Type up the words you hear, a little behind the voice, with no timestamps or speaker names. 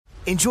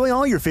Enjoy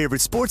all your favorite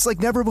sports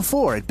like never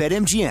before at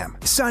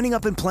BetMGM. Signing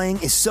up and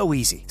playing is so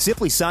easy.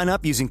 Simply sign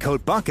up using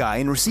code Buckeye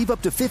and receive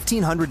up to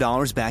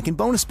 $1,500 back in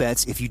bonus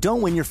bets if you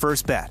don't win your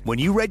first bet. When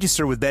you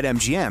register with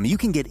BetMGM, you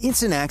can get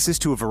instant access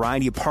to a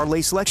variety of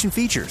parlay selection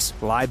features,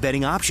 live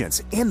betting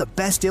options, and the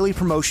best daily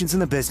promotions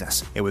in the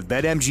business. And with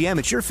BetMGM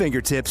at your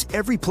fingertips,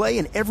 every play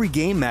and every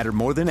game matter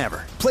more than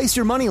ever. Place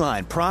your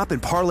moneyline, prop,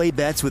 and parlay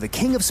bets with the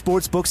king of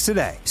sportsbooks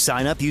today.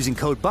 Sign up using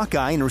code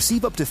Buckeye and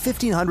receive up to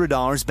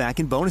 $1,500 back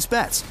in bonus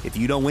bets if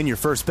you don't win your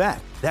first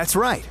bet. That's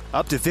right,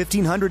 up to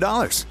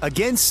 $1,500.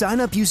 Again, sign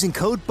up using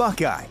code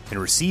Buckeye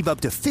and receive up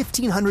to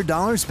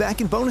 $1,500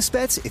 back in bonus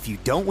bets if you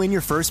don't win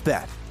your first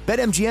bet.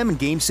 BetMGM and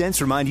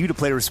GameSense remind you to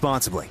play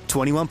responsibly.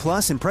 21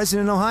 plus and present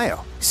in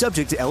Ohio.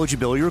 Subject to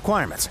eligibility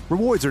requirements.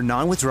 Rewards are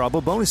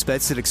non-withdrawable bonus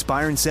bets that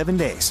expire in 7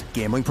 days.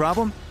 Gambling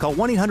problem? Call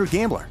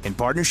 1-800-GAMBLER in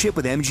partnership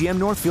with MGM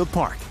Northfield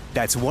Park.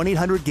 That's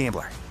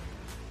 1-800-GAMBLER.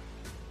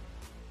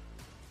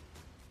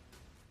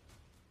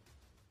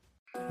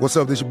 What's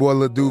up, this your boy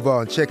Lil Duval,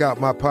 and check out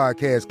my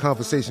podcast,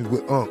 Conversations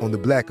with Unc, on the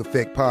Black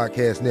Effect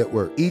Podcast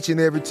Network. Each and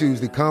every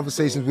Tuesday,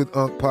 Conversations with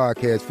Unc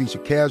podcast feature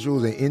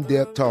casuals and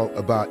in-depth talk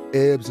about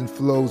ebbs and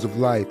flows of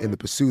life and the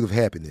pursuit of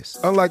happiness.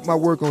 Unlike my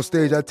work on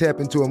stage, I tap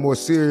into a more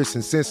serious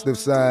and sensitive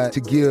side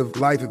to give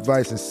life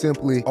advice and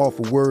simply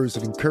offer words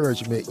of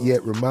encouragement,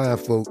 yet remind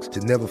folks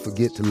to never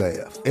forget to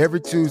laugh.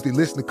 Every Tuesday,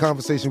 listen to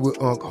Conversation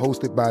with Unc,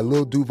 hosted by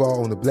Lil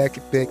Duval on the Black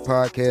Effect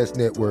Podcast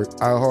Network,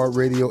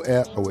 iHeartRadio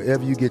app, or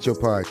wherever you get your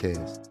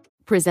podcasts.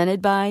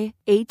 Presented by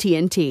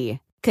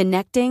AT&T.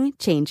 Connecting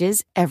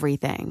changes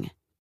everything.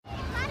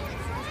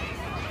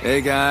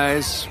 Hey,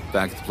 guys.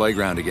 Back at the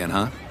playground again,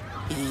 huh?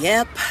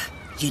 Yep.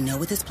 You know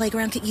what this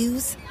playground could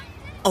use?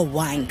 A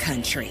wine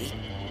country.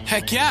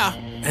 Heck yeah.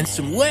 And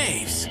some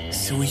waves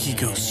so we could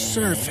go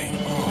surfing.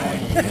 Oh,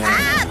 yeah.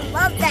 Ah,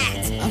 love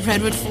that. A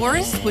redwood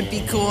forest would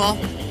be cool.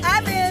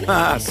 I'm in.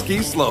 Ah,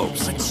 ski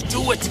slopes. Let's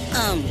do it.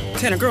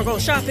 Can a girl go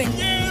shopping?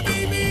 Yeah,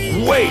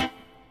 baby. Wait.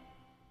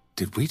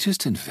 Did we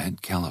just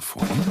invent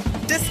California?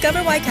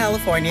 Discover why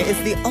California is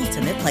the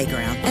ultimate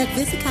playground at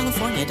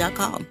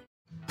visitcalifornia.com.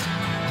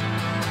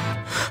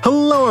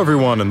 Hello,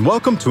 everyone, and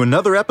welcome to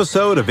another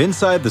episode of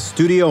Inside the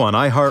Studio on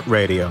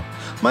iHeartRadio.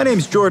 My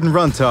name's Jordan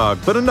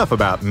Runtagh, but enough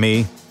about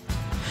me.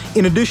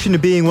 In addition to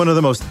being one of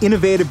the most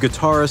innovative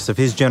guitarists of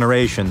his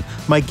generation,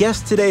 my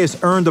guest today has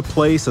earned a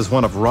place as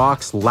one of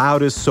rock's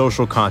loudest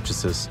social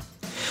consciences.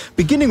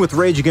 Beginning with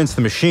Rage Against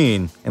the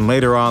Machine, and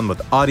later on with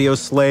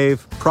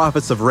Audioslave,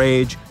 Prophets of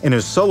Rage, and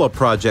his solo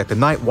project, The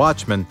Night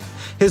Watchman,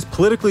 his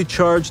politically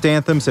charged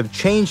anthems have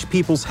changed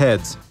people's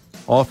heads,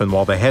 often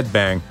while they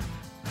headbang.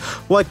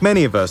 Like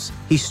many of us,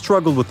 he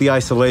struggled with the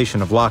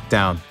isolation of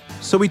lockdown,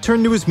 so he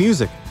turned to his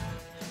music.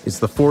 It's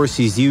the force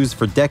he's used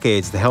for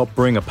decades to help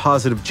bring a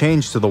positive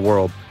change to the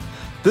world.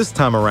 This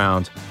time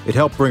around, it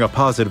helped bring a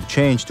positive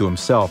change to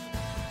himself.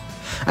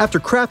 After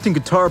crafting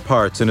guitar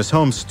parts in his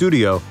home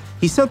studio,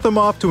 he sent them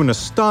off to an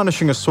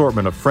astonishing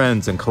assortment of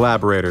friends and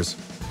collaborators.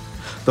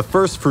 The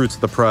first fruits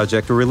of the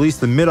project were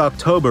released in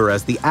mid-October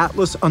as the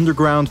Atlas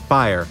Underground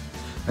Fire,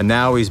 and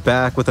now he's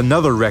back with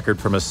another record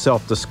from his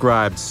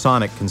self-described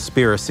sonic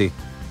conspiracy.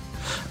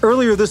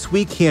 Earlier this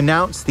week, he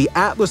announced the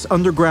Atlas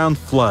Underground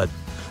Flood,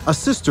 a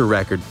sister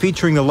record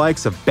featuring the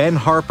likes of Ben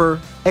Harper,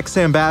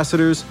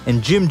 Ex-Ambassadors,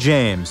 and Jim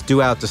James,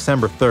 due out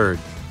December 3rd.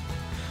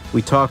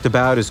 We talked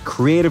about his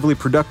creatively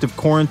productive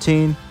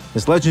quarantine,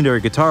 his legendary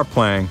guitar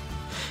playing,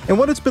 and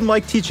what it's been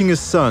like teaching his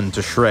son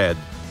to shred.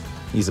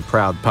 He's a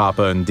proud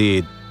papa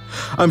indeed.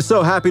 I'm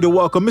so happy to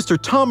welcome Mr.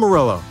 Tom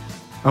Morello.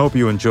 I hope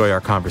you enjoy our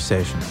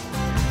conversation.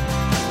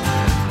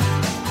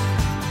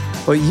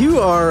 Well, you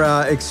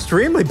are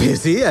extremely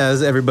busy,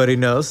 as everybody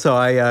knows, so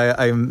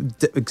I'm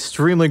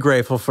extremely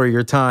grateful for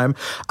your time.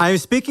 I'm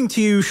speaking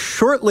to you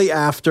shortly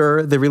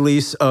after the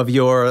release of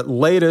your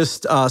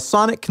latest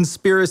sonic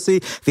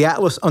conspiracy, the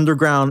Atlas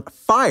Underground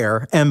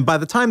Fire, and by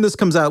the time this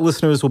comes out,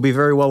 listeners will be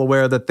very well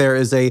aware that there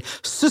is a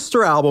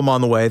sister album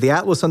on the way, the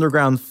Atlas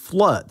Underground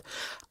Flood.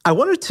 I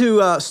wanted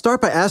to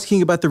start by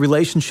asking about the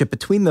relationship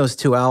between those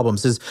two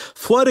albums. Is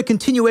Flood a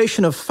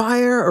continuation of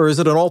Fire, or is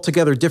it an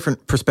altogether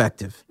different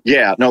perspective?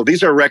 Yeah, no,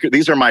 these are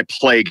my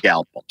Plague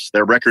albums.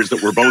 They're records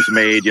that were both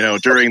made,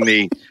 during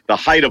the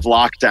height of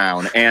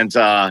lockdown, and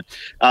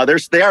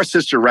they are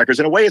sister records.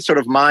 In a way, it's sort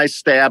of my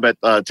stab at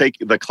take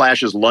the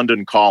Clash's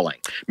London Calling,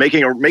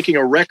 making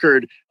a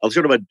record,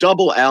 sort of a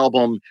double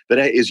album that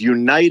is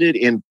united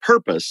in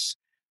purpose,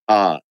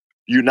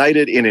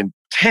 united in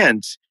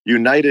intent,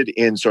 united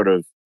in sort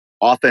of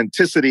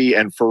authenticity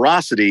and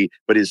ferocity,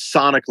 but is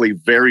sonically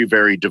very,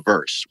 very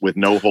diverse with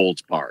no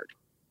holds barred.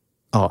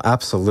 Oh,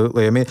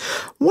 absolutely. I mean,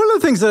 one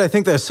of the things that I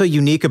think that's so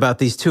unique about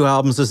these two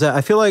albums is that I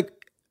feel like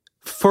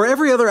for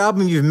every other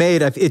album you've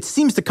made, it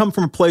seems to come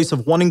from a place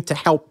of wanting to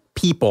help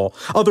people,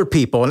 other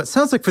people. And it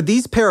sounds like for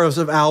these pairs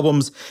of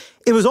albums,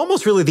 it was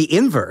almost really the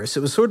inverse. It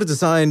was sort of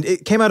designed,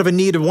 it came out of a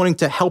need of wanting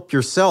to help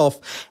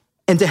yourself.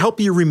 and to help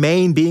you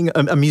remain being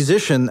a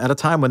musician at a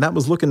time when that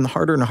was looking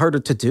harder and harder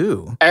to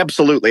do.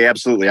 Absolutely,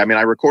 absolutely. I mean,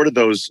 I recorded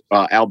those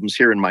albums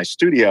here in my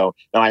studio.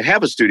 Now, I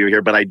have a studio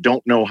here, but I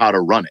don't know how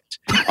to run it.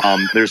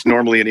 There's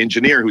normally an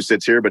engineer who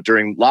sits here, but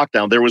during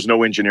lockdown, there was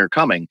no engineer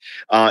coming.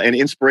 And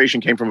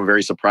inspiration came from a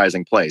very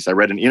surprising place. I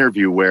read an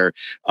interview where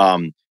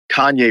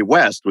Kanye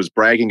West was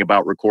bragging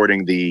about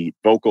recording the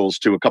vocals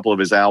to a couple of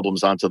his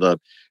albums onto the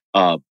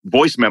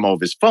voice memo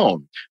of his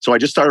phone. So I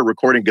just started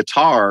recording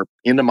guitar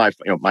into my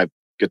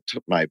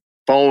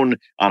phone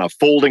on a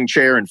folding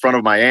chair in front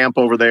of my amp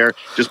over there,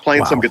 just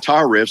playing some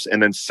guitar riffs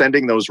and then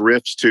sending those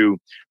riffs to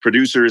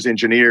producers,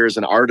 engineers,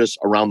 and artists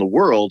around the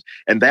world.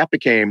 And that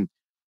became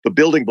the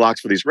building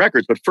blocks for these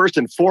records. But first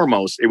and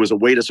foremost, it was a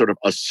way to sort of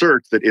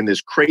assert that in this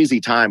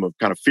crazy time of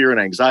kind of fear and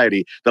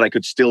anxiety, that I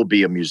could still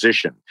be a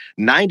musician.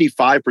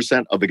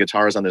 95% of the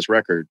guitars on this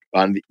record,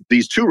 on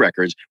these two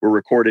records, were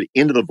recorded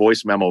into the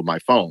voice memo of my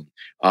phone,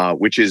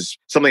 which is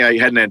something I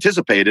hadn't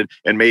anticipated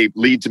and may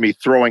lead to me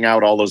throwing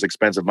out all those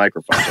expensive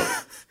microphones.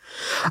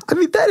 I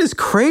mean, that is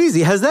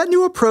crazy. Has that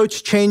new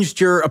approach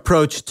changed your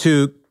approach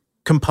to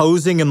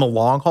composing in the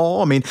long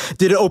haul? I mean,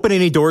 did it open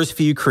any doors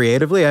for you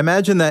creatively? I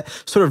imagine that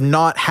sort of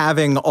not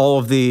having all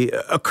of the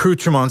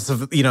accoutrements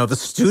of, the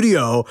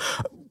studio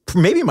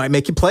maybe might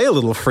make you play a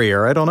little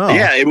freer. I don't know.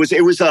 Yeah, it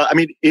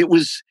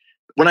was,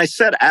 when I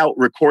set out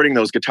recording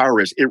those guitar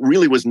riffs, it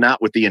really was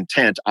not with the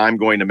intent, I'm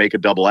going to make a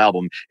double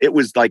album. It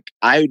was like,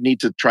 I need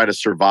to try to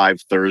survive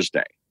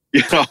Thursday,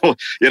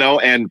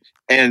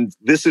 and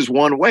this is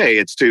one way.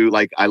 It's to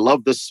I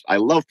love this. I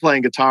love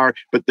playing guitar,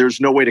 but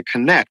there's no way to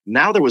connect.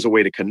 Now there was a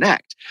way to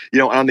connect,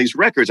 on these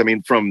records. I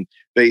mean,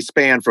 they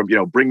span from,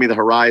 Bring Me the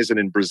Horizon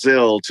in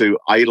Brazil to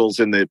Idols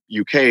in the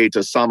UK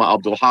to Sama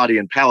Abdul Hadi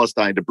in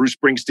Palestine to Bruce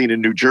Springsteen in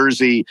New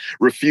Jersey,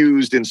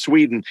 Refused in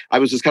Sweden. I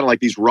was just kind of like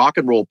these rock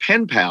and roll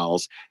pen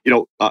pals,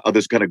 of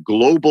this kind of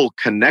global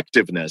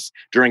connectiveness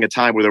during a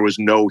time where there was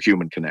no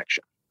human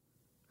connection.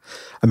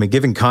 I mean,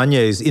 given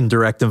Kanye's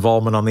indirect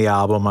involvement on the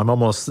album, I'm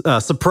almost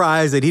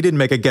surprised that he didn't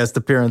make a guest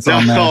appearance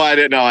on that. No, I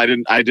didn't. No,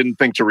 I didn't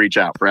think to reach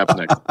out. Perhaps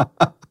next.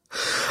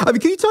 I mean,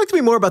 can you talk to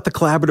me more about the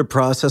collaborative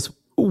process?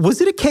 Was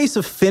it a case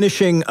of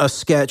finishing a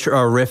sketch or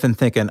a riff and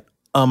thinking,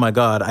 oh my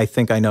God, I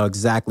think I know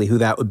exactly who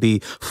that would be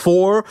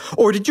for?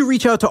 Or did you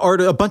reach out to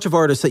a bunch of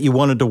artists that you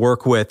wanted to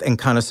work with and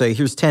kind of say,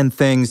 here's 10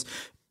 things,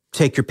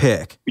 take your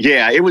pick?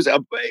 Yeah, it was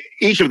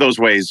each of those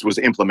ways was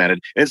implemented.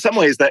 In some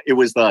ways, that it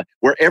was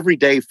where every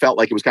day felt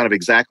like it was kind of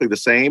exactly the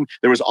same.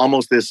 There was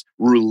almost this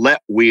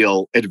roulette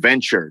wheel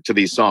adventure to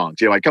these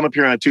songs. I'd come up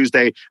here on a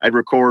Tuesday, I'd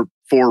record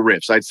 4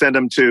 riffs. I'd send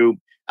them to,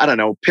 I don't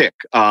know, pick,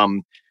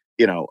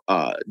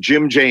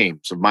 Jim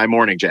James of My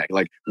Morning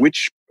Jacket.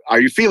 Which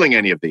are you feeling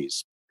any of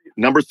these?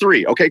 Number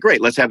 3. Okay,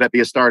 great. Let's have that be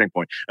a starting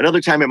point. Another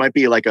time it might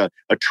be like a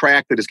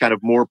track that is kind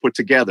of more put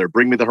together.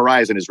 Bring Me the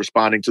Horizon is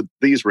responding to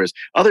these risks.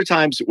 Other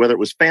times, whether it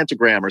was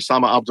Phantogram or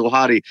Sama Abdul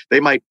Hadi, they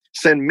might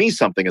send me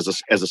something as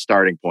a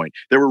starting point.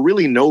 There were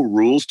really no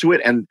rules to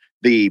it. And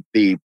the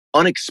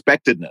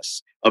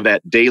unexpectedness of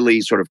that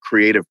daily sort of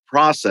creative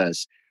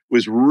process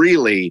was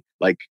really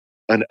like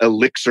an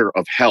elixir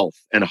of health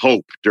and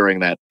hope during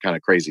that kind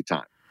of crazy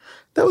time.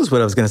 That was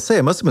what I was going to say.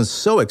 It must have been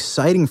so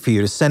exciting for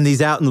you to send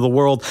these out into the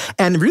world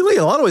and really,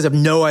 in a lot of ways, have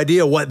no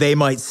idea what they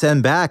might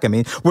send back. I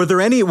mean, what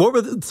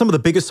were some of the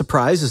biggest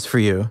surprises for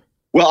you?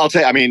 Well, I'll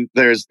tell you, I mean,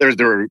 there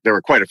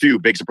were quite a few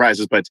big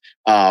surprises, but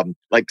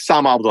like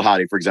Sama Abdul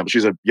Hadi, for example,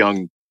 she's a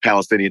young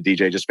Palestinian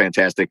DJ, just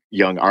fantastic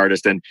young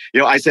artist. And,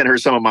 I sent her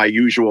some of my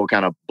usual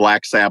kind of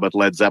Black Sabbath,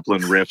 Led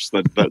Zeppelin riffs,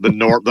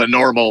 the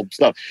normal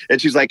stuff.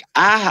 And she's like,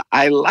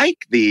 I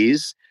like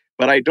these,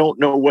 but I don't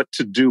know what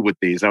to do with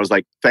these. And I was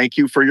like, thank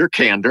you for your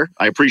candor.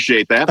 I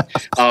appreciate that.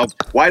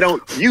 Why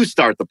don't you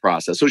start the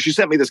process? So she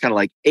sent me this kind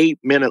of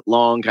 8-minute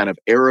long kind of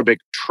Arabic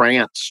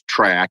trance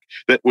track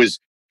that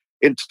was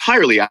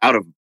entirely out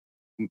of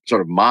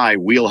sort of my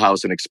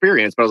wheelhouse and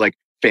experience. But I was like,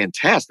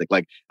 fantastic.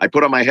 I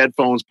put on my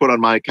headphones, put on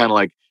my kind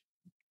of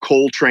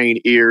Coltrane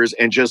ears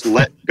and just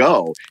let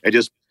go and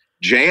just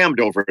jammed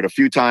over it a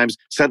few times,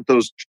 sent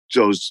those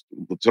sort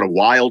of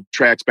wild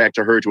tracks back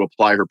to her to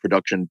apply her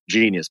production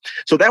genius.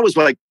 So that was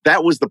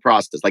the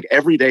process.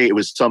 Every day it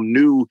was some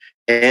new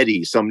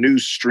eddy, some new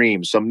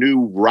stream, some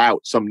new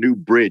route, some new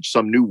bridge,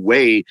 some new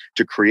way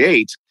to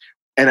create.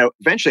 And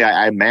eventually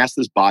I amassed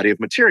this body of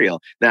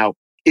material. Now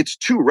it's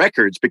 2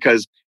 records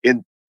because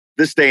in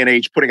this day and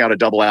age, putting out a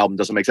double album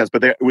doesn't make sense.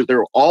 But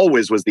there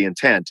always was the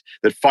intent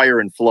that Fire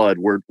and Flood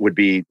would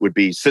be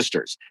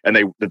sisters,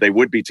 and they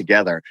would be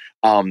together.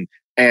 I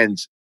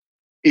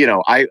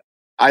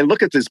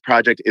look at this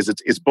project as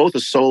it's both a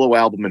solo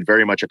album and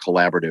very much a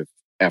collaborative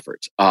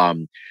effort.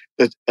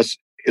 It's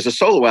a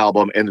solo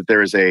album, and that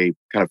there is a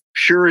kind of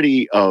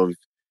purity of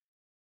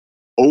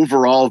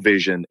overall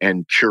vision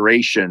and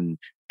curation,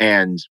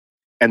 and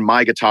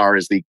my guitar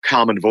is the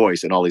common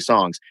voice in all these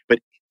songs. But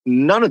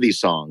none of these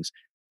songs,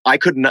 I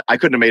couldn't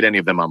have made any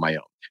of them on my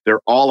own.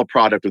 They're all a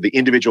product of the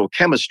individual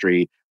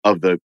chemistry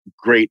of the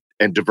great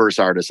and diverse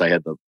artists I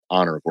had the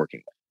honor of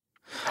working with.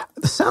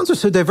 The sounds are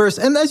so diverse.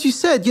 And as you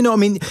said, you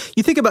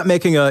think about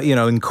making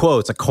in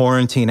quotes, a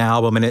quarantine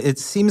album, and it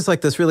seems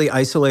like this really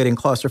isolating,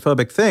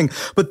 claustrophobic thing.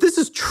 But this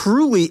is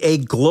truly a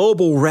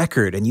global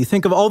record. And you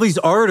think of all these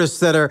artists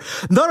that are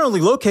not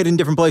only located in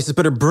different places,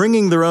 but are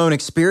bringing their own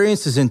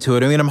experiences into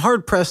it. I mean, I'm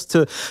hard-pressed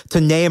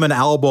to name an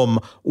album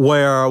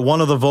where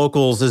one of the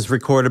vocals is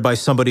recorded by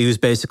somebody who's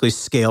basically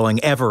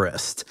scaling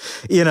Everest.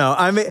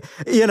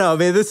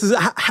 This is...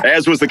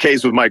 As was the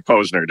case with Mike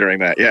Posner during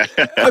that, yeah.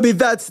 I mean,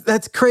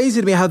 that's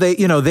crazy to me how they,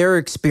 their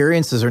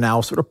experiences are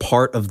now sort of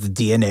part of the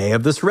DNA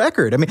of this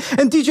record. I mean,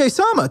 and DJ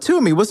Sama, too. I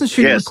mean, wasn't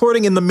she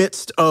recording in the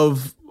midst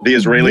of the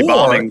Israeli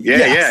war? bombing?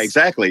 Yeah,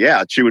 exactly.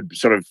 Yeah. She would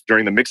sort of,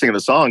 during the mixing of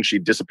the song,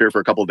 she'd disappear for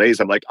a couple of days.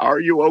 I'm like, are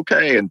you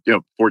okay? And,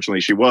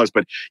 fortunately she was.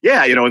 But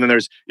yeah, and then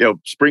there's,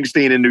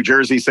 Springsteen in New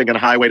Jersey singing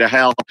Highway to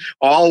Hell,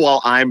 all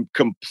while I'm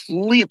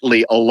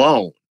completely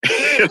alone,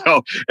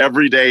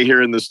 every day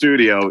here in the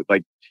studio,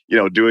 like,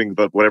 doing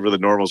whatever the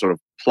normal sort of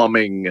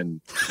plumbing and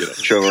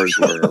chores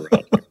were around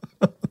here.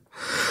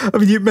 I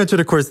mean, you mentioned,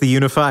 of course, the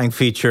unifying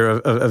feature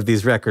of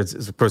these records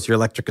is, of course, your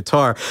electric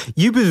guitar.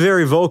 You've been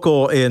very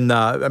vocal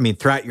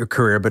throughout your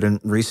career, but in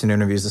recent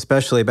interviews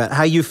especially, about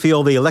how you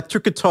feel the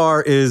electric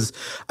guitar is,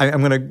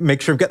 I'm going to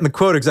make sure I'm getting the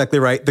quote exactly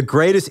right, the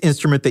greatest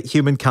instrument that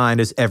humankind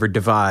has ever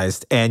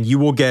devised. And you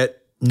will get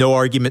no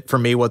argument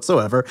from me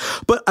whatsoever.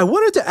 But I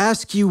wanted to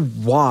ask you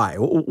why.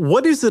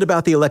 What is it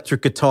about the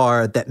electric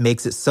guitar that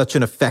makes it such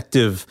an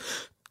effective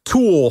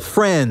tool,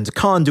 friend,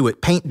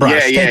 conduit,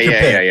 paintbrush?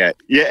 Yeah,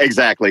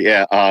 exactly.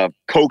 Yeah,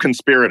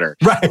 co-conspirator.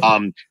 Right.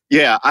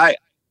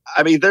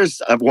 I mean,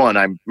 there's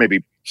I'm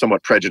maybe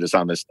somewhat prejudiced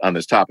on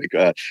this topic,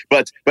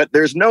 but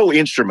there's no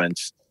instrument,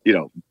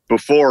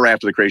 before or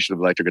after the creation of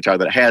the electric guitar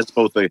that has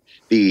both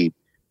the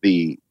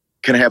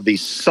can have the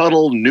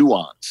subtle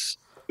nuance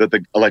that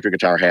the electric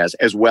guitar has,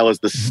 as well as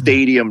the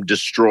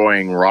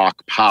stadium-destroying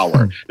rock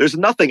power. There's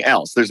nothing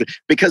else.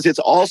 Because it's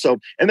also,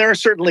 and there are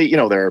certainly,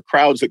 there are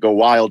crowds that go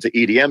wild to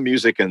EDM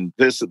music and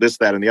this,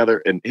 that, and the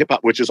other, and hip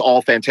hop, which is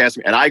all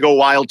fantastic. And I go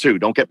wild too.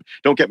 Don't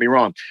get me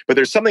wrong. But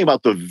there's something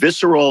about the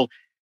visceral,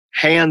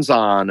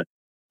 hands-on,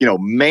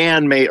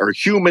 man-made or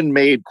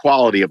human-made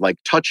quality of like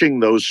touching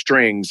those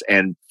strings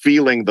and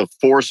feeling the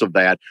force of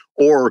that,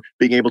 or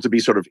being able to be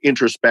sort of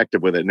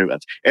introspective with it.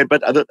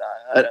 But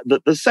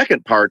the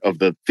second part of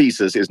the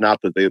thesis is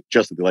not that the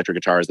electric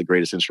guitar is the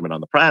greatest instrument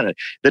on the planet,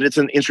 that it's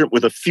an instrument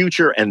with a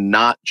future and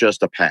not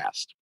just a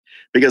past.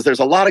 Because there's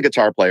a lot of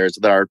guitar players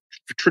that are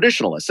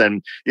traditionalists,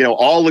 and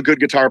all the good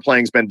guitar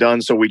playing's been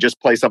done, so we just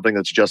play something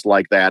that's just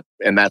like that,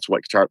 and that's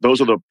what guitar.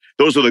 Those are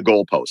the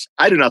goalposts.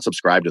 I do not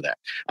subscribe to that.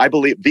 I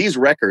believe these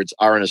records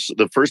are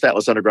the first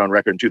Atlas Underground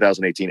record in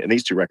 2018, and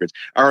these two records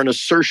are an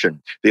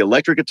assertion. The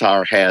electric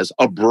guitar has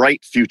a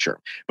bright future,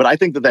 but I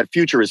think that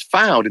future is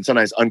found in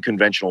sometimes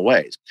unconventional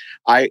ways.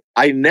 I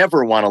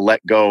never want to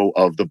let go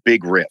of the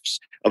big riffs,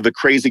 of the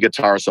crazy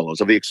guitar solos,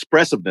 of the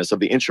expressiveness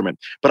of the instrument.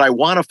 But I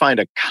want to find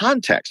a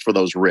context for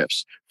those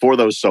riffs, for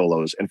those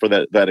solos, and for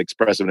that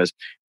expressiveness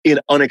in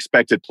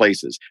unexpected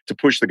places to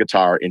push the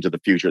guitar into the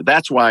future.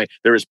 That's why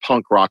there is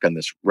punk rock on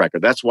this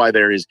record. That's why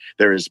there is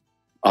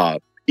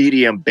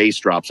EDM bass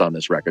drops on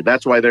this record.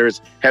 That's why there is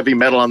heavy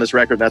metal on this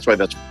record. That's why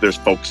there's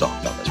folk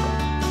songs on this record.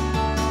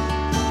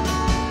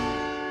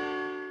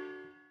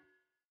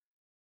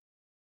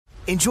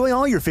 Enjoy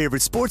all your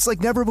favorite sports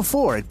like never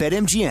before at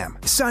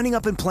BetMGM. Signing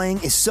up and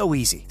playing is so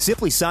easy.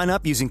 Simply sign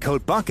up using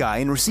code Buckeye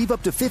and receive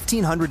up to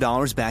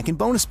 $1,500 back in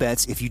bonus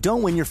bets if you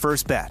don't win your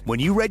first bet. When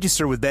you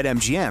register with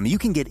BetMGM, you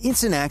can get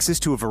instant access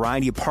to a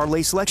variety of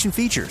parlay selection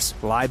features,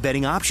 live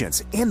betting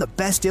options, and the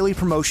best daily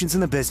promotions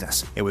in the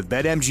business. And with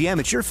BetMGM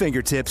at your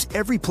fingertips,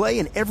 every play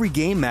and every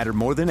game matter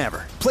more than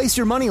ever. Place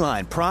your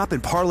moneyline, prop,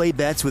 and parlay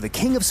bets with the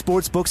king of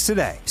sportsbooks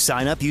today.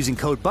 Sign up using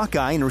code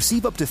Buckeye and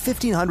receive up to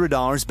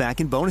 $1,500 back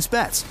in bonus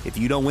bets if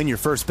you don't win your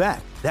first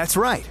bet. That's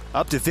right,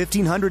 up to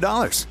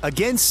 $1,500.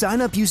 Again, sign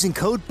up using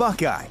code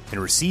Buckeye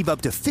and receive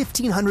up to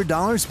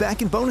 $1,500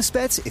 back in bonus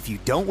bets if you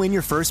don't win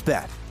your first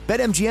bet.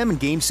 BetMGM and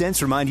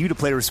GameSense remind you to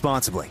play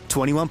responsibly.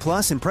 21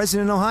 plus and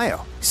present in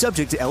Ohio.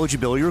 Subject to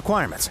eligibility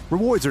requirements.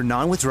 Rewards are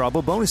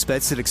non-withdrawable bonus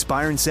bets that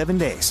expire in 7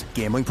 days.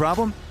 Gambling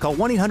problem? Call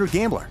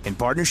 1-800-GAMBLER in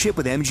partnership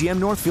with MGM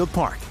Northfield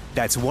Park.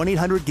 That's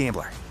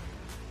 1-800-GAMBLER.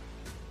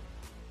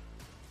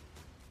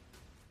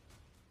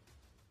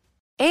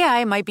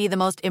 AI might be the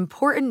most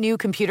important new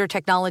computer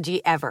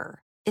technology ever.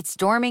 It's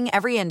storming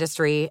every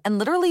industry, and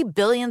literally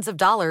billions of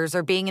dollars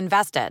are being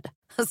invested.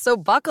 So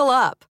buckle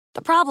up.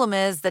 The problem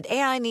is that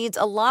AI needs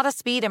a lot of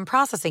speed and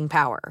processing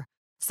power.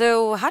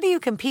 So how do you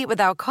compete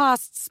without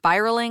costs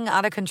spiraling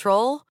out of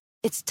control?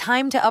 It's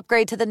time to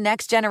upgrade to the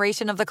next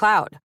generation of the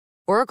cloud.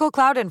 Oracle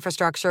Cloud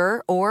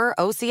Infrastructure, or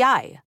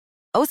OCI.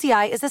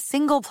 OCI is a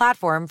single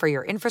platform for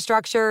your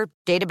infrastructure,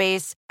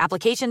 database,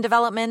 application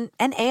development,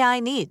 and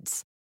AI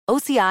needs.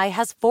 OCI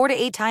has 4 to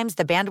 8 times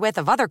the bandwidth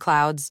of other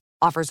clouds,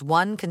 offers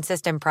one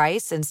consistent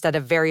price instead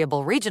of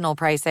variable regional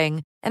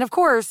pricing, and of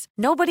course,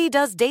 nobody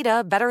does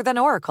data better than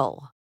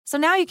Oracle. So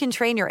now you can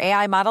train your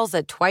AI models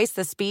at twice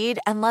the speed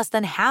and less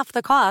than half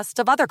the cost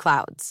of other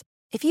clouds.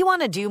 If you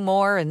want to do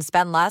more and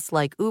spend less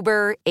like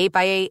Uber,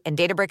 8x8, and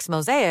Databricks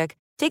Mosaic,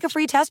 take a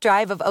free test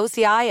drive of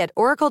OCI at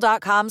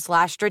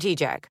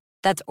oracle.com/strategic.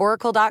 That's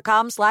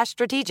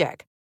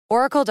oracle.com/strategic.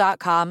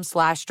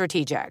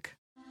 oracle.com/strategic.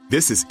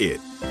 This is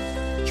it.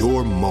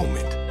 Your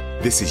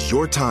moment. This is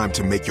your time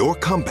to make your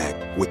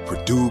comeback with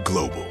Purdue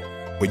Global.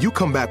 When you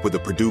come back with a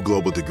Purdue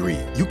Global degree,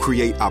 you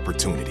create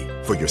opportunity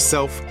for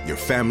yourself, your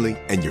family,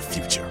 and your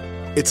future.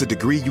 It's a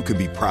degree you can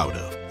be proud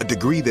of, a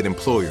degree that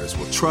employers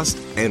will trust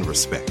and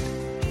respect.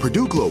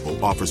 Purdue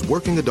Global offers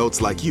working adults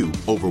like you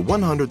over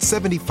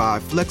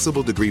 175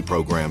 flexible degree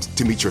programs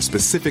to meet your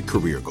specific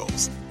career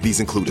goals. These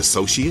include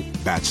associate,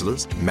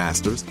 bachelor's,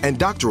 master's, and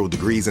doctoral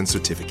degrees and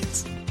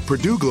certificates.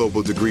 Purdue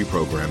Global degree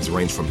programs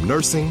range from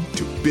nursing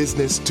to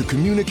business to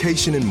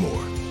communication and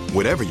more.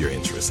 Whatever your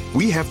interest,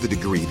 we have the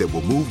degree that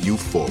will move you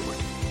forward.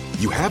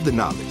 You have the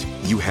knowledge,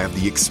 you have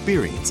the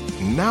experience.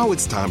 Now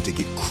it's time to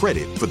get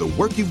credit for the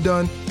work you've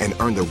done and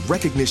earn the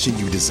recognition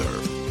you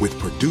deserve with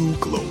Purdue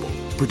Global,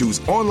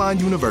 Purdue's online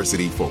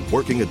university for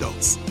working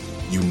adults.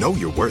 You know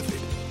you're worth it.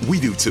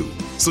 We do too.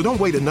 So don't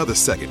wait another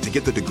second to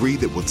get the degree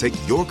that will take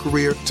your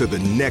career to the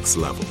next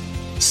level.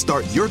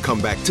 Start your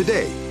comeback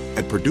today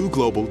at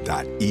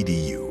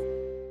purdueglobal.edu.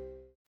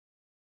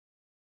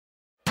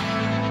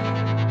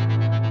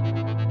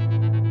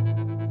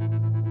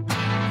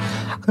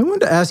 I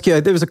wanted to ask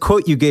you, there was a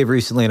quote you gave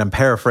recently, and I'm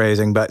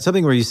paraphrasing, but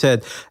something where you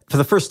said, for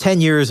the first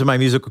 10 years of my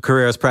musical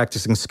career, I was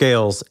practicing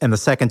scales, and the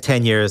second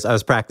 10 years, I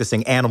was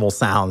practicing animal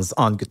sounds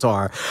on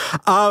guitar.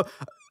 At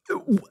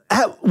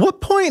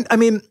what point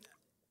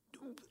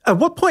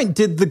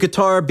did the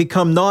guitar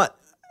become not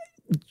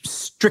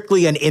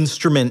strictly an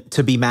instrument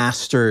to be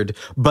mastered,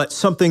 but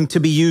something to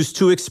be used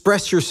to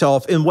express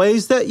yourself in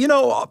ways that,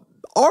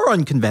 are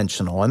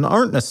unconventional and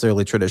aren't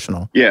necessarily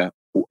traditional? Yeah.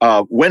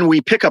 When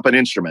we pick up an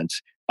instrument,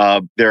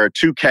 there are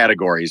two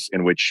categories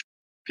in which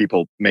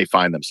people may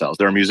find themselves.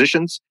 There are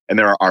musicians and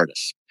there are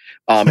artists.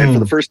 And for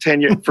the first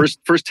 10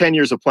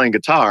 years of playing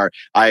guitar,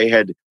 I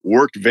had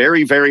worked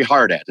very, very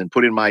hard at and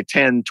put in my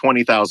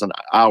 20,000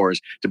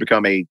 hours to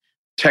become a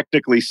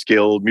technically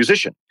skilled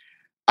musician.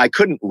 I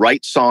couldn't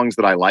write songs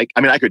that I like.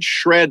 I mean, I could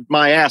shred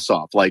my ass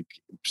off like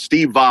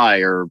Steve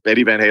Vai or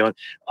Eddie Van Halen.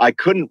 I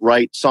couldn't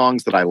write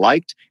songs that I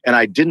liked, and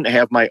I didn't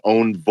have my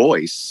own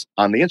voice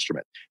on the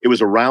instrument. It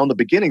was around the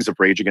beginnings of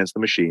Rage Against the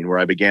Machine where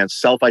I began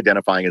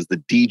self-identifying as the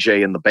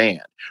DJ in the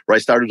band, where I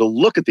started to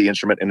look at the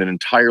instrument in an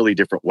entirely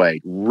different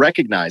way,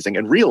 recognizing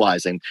and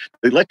realizing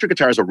the electric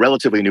guitar is a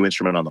relatively new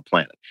instrument on the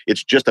planet.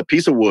 It's just a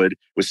piece of wood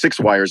with 6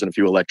 wires and a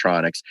few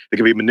electronics that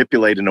can be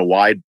manipulated in a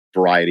wide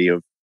variety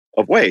of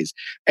ways.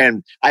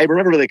 And I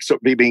remember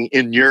being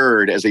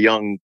inured as a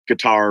young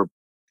guitar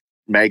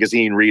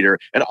magazine reader,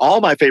 and all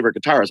my favorite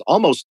guitarists,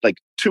 almost like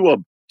to a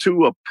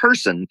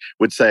person,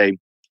 would say,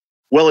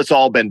 well, it's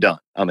all been done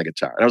on the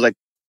guitar. And I was like,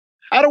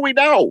 how do we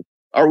know?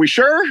 Are we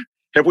sure?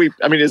 Have we?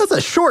 I mean, that's a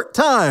short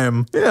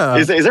time. Yeah.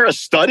 Is there a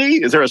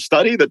study? Is there a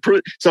study that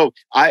proves? So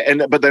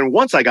but then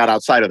once I got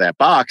outside of that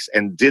box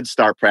and did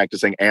start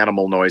practicing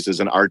animal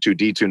noises and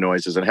R2-D2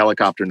 noises and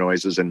helicopter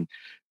noises, and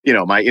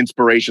my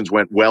inspirations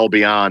went well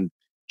beyond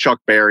Chuck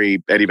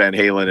Berry, Eddie Van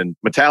Halen, and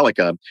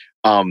Metallica.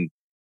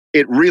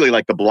 It really,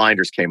 like, the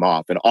blinders came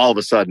off, and all of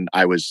a sudden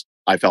I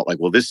felt like,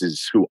 well, this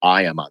is who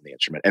I am on the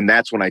instrument. And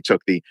that's when I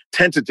took the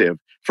tentative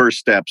first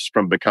steps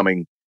from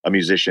becoming a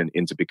musician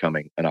into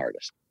becoming an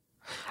artist.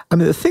 I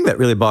mean, the thing that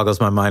really boggles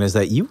my mind is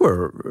that you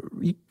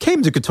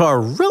came to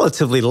guitar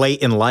relatively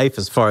late in life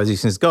as far as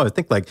these things go. I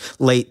think like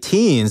late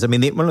teens. I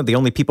mean, one of the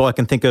only people I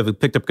can think of who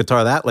picked up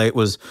guitar that late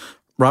was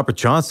Robert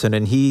Johnson,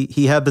 and he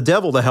had the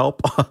devil to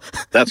help.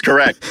 That's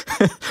correct.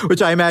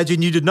 Which I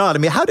imagine you did not. I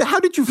mean, how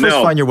did you first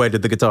find your way to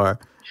the guitar?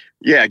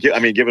 Yeah, I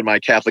mean, given my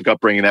Catholic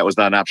upbringing, that was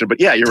not an option. But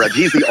yeah, you're right.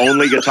 He's the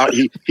only guitar.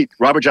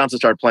 Robert Johnson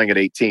started playing at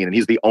 18, and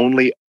he's the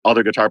only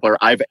other guitar player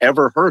I've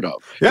ever heard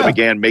of that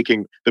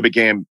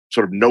began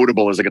sort of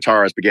notable as a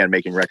guitarist, began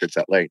making records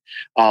that late.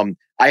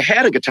 I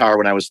had a guitar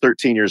when I was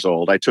 13 years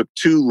old. I took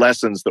 2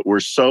 lessons that were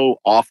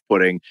so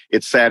off-putting,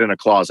 it sat in a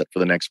closet for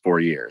the next 4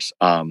 years,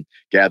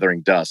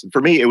 gathering dust. And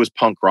for me, it was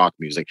punk rock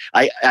music.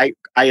 I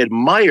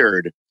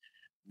admired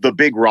the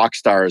big rock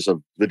stars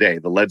of the day,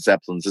 the Led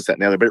Zeppelins, this, that,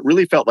 and the other, but it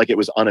really felt like it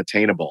was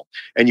unattainable.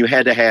 And you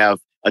had to have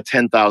a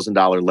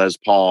 $10,000 Les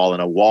Paul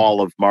and a wall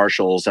of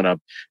Marshalls and a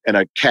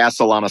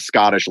castle on a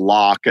Scottish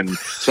loch and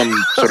some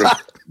sort of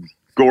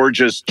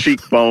gorgeous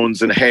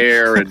cheekbones and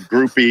hair and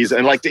groupies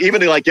and to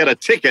get a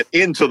ticket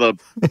into the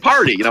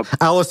party,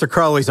 Aleister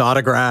Crowley's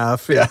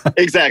autograph. Yeah,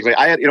 exactly.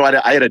 I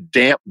had a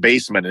damp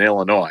basement in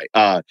Illinois.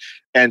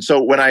 And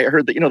so when I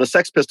heard that, the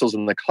Sex Pistols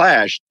and the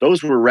Clash,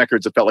 those were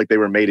records that felt like they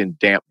were made in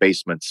damp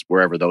basements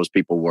wherever those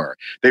people were.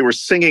 They were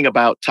singing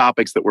about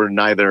topics that were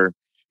neither,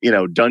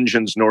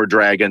 Dungeons nor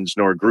Dragons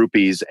nor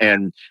groupies.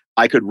 And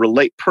I could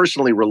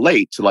personally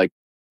relate to like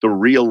the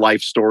real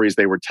life stories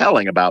they were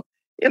telling about,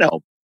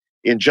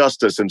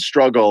 injustice and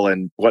struggle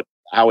and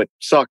how it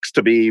sucks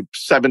to be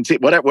 17,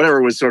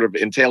 whatever was sort of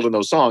entailed in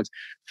those songs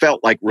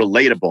felt like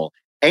relatable.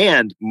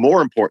 And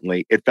more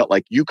importantly, it felt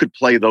like you could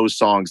play those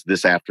songs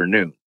this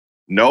afternoon.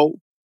 No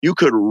you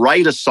could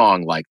write a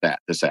song like that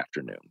this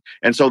afternoon.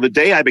 And so the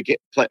day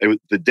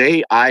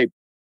I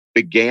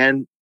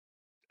began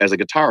as a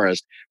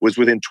guitarist was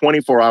within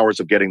 24 hours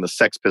of getting the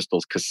Sex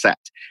Pistols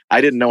cassette.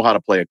 I didn't know how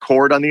to play a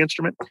chord on the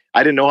instrument.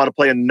 I didn't know how to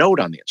play a note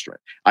on the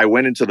instrument. I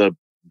went into the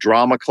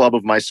drama club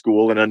of my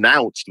school and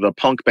announced the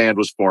punk band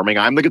was forming.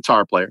 I'm the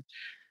guitar player.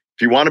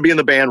 If you want to be in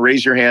the band,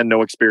 raise your hand.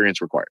 No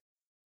experience required.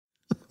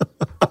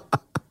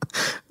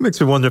 Makes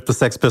me wonder if the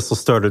Sex Pistols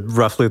started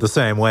roughly the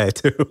same way,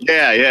 too.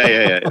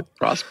 Yeah.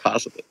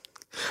 Possibly.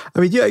 I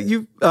mean, yeah,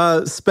 you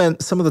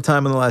spent some of the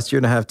time in the last year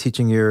and a half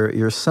teaching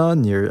your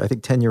son, I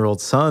think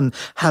 10-year-old son,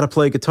 how to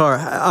play guitar.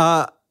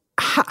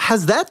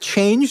 Has that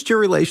changed your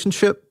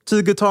relationship to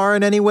the guitar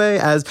in any way,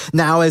 as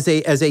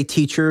a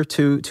teacher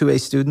to a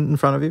student in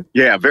front of you?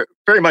 Yeah, very,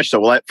 very much so.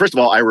 Well, first of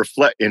all, I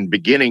reflect in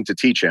beginning to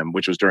teach him,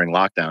 which was during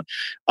lockdown.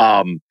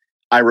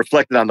 I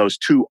reflected on those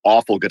 2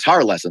 awful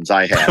guitar lessons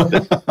I had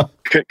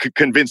that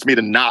convinced me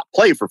to not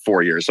play for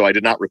 4 years. So I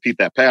did not repeat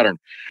that pattern.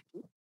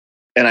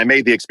 And I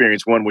made the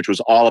experience one, which was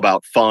all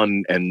about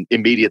fun and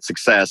immediate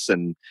success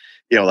and,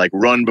 like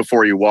run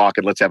before you walk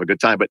and let's have a good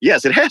time. But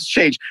yes, it has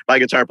changed my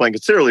guitar playing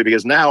considerably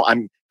because now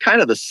I'm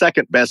kind of the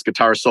second best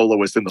guitar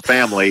soloist in the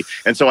family.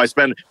 And so I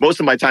spend most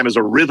of my time as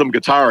a rhythm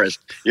guitarist,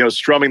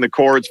 strumming the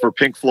chords for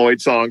Pink Floyd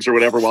songs or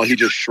whatever while he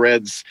just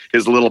shreds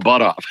his little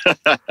butt off.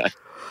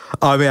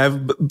 I mean,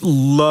 I'm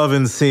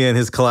loving seeing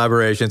his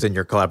collaborations and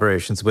your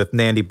collaborations with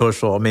Nandi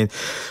Bushell. I mean,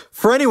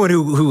 for anyone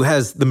who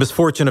has the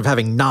misfortune of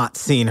having not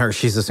seen her,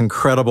 she's this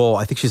incredible,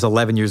 I think she's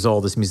 11 years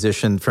old, this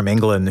musician from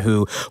England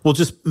who will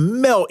just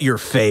melt your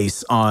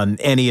face on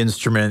any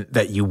instrument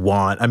that you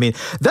want. I mean,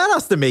 that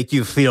has to make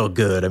you feel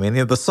good. I mean,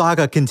 the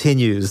saga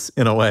continues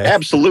in a way.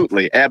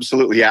 Absolutely.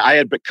 Yeah, I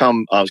had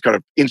become kind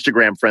of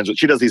Instagram friends with,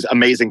 she does these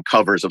amazing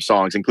covers of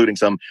songs, including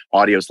some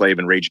Audioslave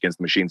and Rage Against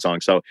the Machine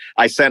songs. So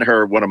I sent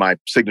her one of my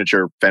signature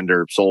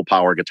Fender Soul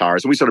Power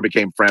guitars, and we sort of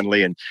became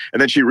friendly. And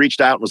then she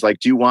reached out and was like,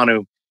 do you want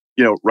to,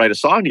 write a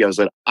song together? I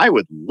said, I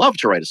would love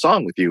to write a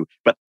song with you,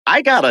 but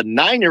I got a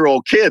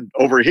 9-year-old kid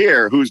over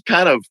here who's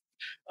kind of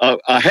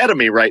ahead of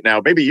me right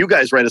now. Maybe you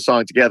guys write a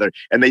song together.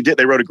 And they did.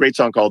 They wrote a great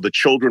song called The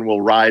Children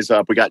Will Rise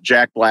Up. We got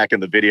Jack Black in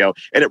the video.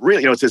 And it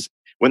really, it's this,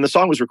 when the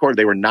song was recorded,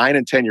 they were 9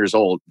 and 10 years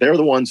old. They're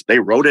the ones, they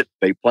wrote it,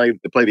 they play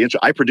the intro.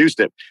 I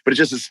produced it, but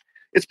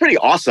it's pretty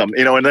awesome,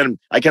 and then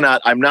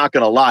I'm not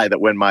going to lie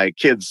that when my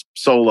kid's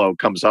solo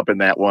comes up in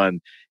that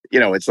one,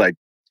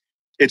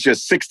 it's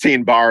just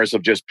 16 bars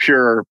of just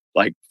pure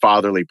like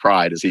fatherly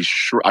pride as he's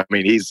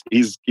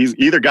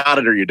either got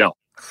it or you don't.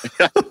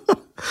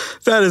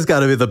 That has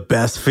got to be the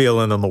best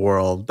feeling in the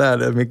world.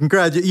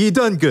 Congratulations. You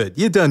done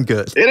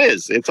good. It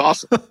is. It's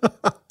awesome.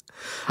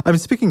 I mean,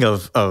 speaking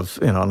of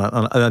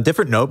on a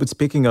different note, but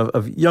speaking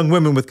of young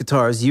women with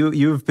guitars,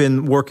 you've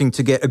been working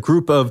to get a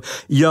group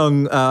of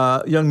young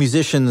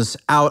musicians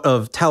out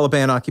of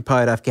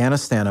Taliban-occupied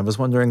Afghanistan. I was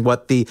wondering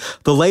what the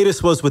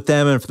latest was with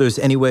them, and if there's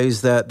any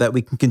ways that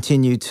we can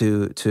continue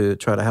to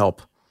try to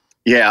help.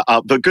 Yeah,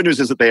 the good news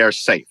is that they are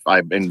safe.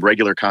 I'm in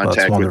regular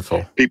contact with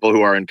people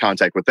who are in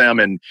contact with them,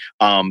 and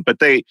but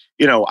they,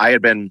 I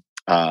had been.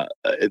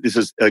 This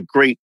is a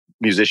great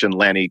musician,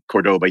 Lanny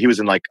Cordoba. He was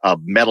in like a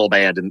metal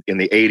band in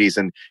the 80s,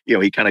 and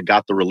he kind of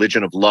got the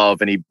religion of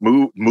love, and he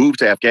moved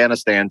to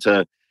Afghanistan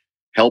to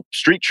help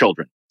street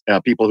children,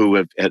 people who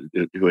had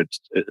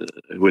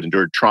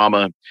endured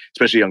trauma,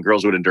 especially young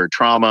girls who had endured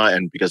trauma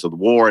and because of the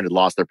war and had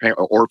lost their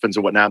parents, orphans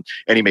and whatnot.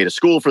 And he made a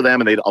school for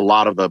them, and they a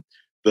lot of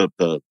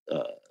the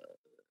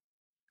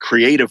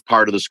creative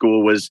part of the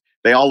school was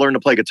they all learned to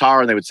play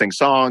guitar and they would sing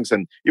songs,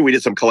 and we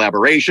did some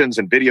collaborations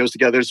and videos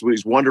together. So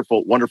these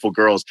wonderful, wonderful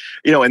girls,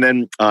 and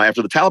then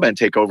after the Taliban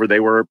takeover, they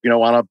were,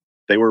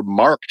 they were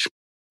marked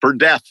for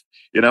death,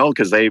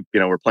 because they,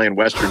 were playing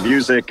Western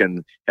music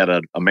and had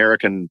an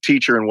American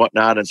teacher and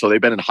whatnot. And so they've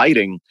been in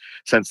hiding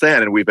since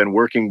then. And we've been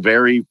working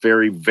very,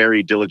 very,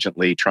 very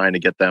diligently trying to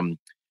get them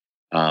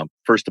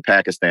first to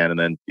Pakistan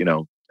and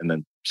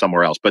then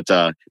somewhere else. But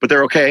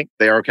they're okay.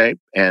 They are okay.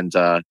 And,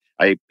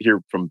 I hear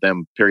from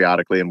them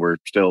periodically, and we're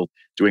still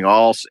doing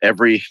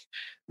every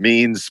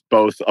means,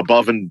 both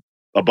above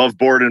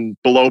board and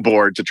below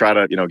board, to try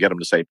to, get them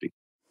to safety.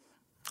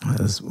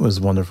 This was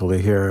wonderful to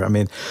hear. I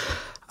mean,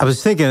 I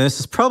was thinking this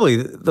is probably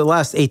the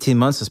last 18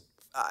 months is,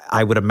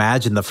 I would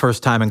imagine, the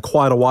first time in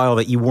quite a while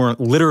that you weren't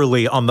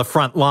literally on the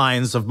front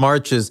lines of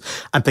marches.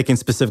 I'm thinking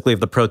specifically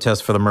of the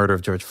protests for the murder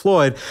of George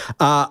Floyd.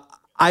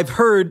 I've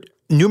heard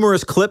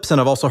numerous clips, and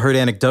I've also heard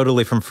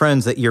anecdotally from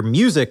friends that your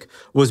music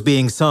was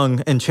being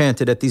sung and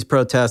chanted at these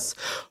protests.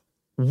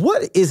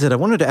 What is it? I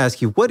wanted to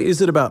ask you, what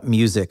is it about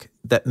music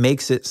that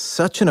makes it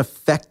such an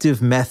effective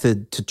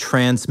method to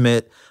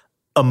transmit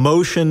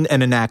emotion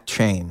and enact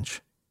change?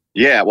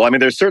 Yeah, well, I mean,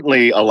 there's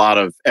certainly a lot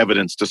of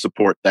evidence to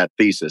support that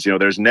thesis.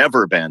 There's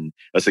never been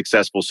a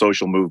successful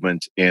social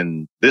movement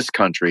in this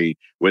country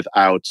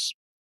without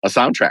a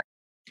soundtrack,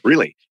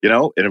 really,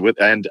 from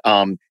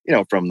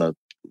the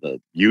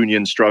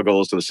union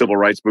struggles to the civil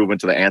rights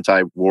movement to the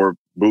anti-war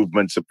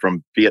movements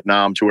from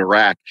Vietnam to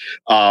Iraq,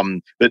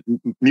 that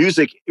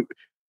music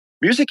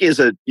music is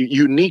a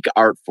unique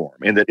art form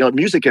in that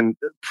music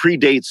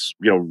predates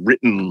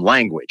written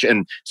language,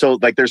 and so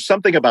like there's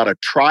something about a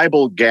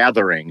tribal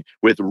gathering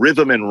with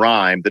rhythm and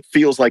rhyme that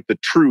feels like the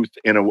truth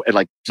in a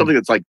like something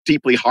that's like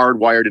deeply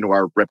hardwired into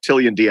our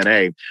reptilian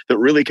DNA that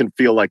really can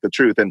feel like the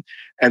truth,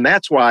 and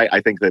that's why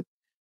I think that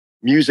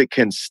music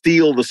can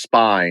steel the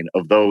spine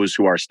of those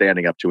who are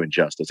standing up to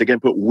injustice. It can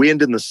put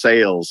wind in the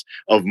sails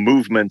of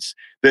movements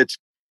that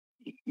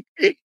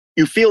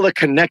you feel the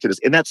connectedness,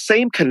 and that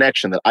same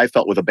connection that I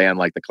felt with a band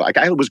like the Clash. Like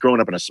I was growing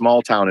up in a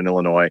small town in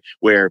Illinois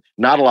where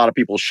not a lot of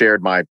people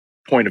shared my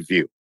point of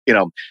view,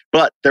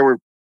 but there were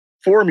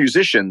 4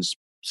 musicians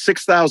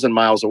 6,000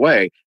 miles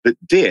away that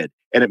did.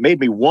 And it made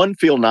me, 1,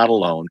 feel not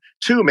alone.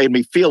 2, made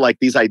me feel like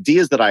these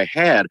ideas that I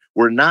had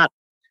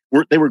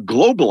they were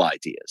global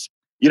ideas.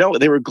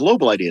 They were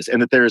global ideas,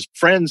 and that there's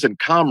friends and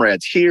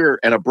comrades here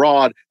and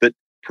abroad that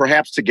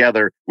perhaps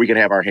together we can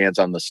have our hands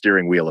on the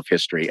steering wheel of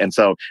history. And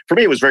so for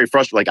me, it was very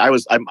frustrating.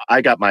 Like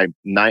I got my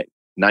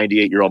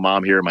 98-year-old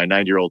mom here, my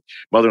 90-year-old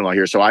mother-in-law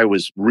here. So I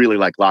was really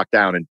like locked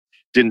down and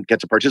didn't get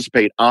to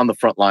participate on the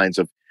front lines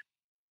of,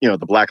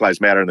 the Black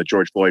Lives Matter and the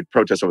George Floyd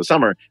protests over the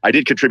summer. I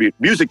did contribute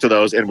music to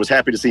those and was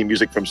happy to see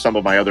music from some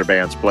of my other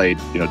bands played,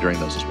 during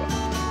those as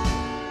well.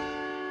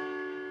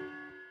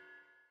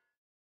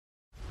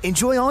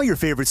 Enjoy all your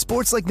favorite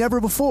sports like never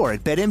before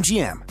at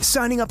BetMGM.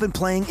 Signing up and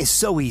playing is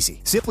so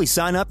easy. Simply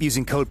sign up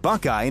using code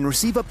Buckeye and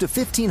receive up to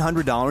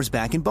 $1,500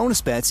 back in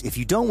bonus bets if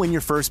you don't win your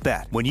first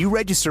bet. When you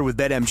register with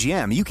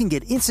BetMGM, you can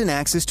get instant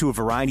access to a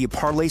variety of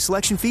parlay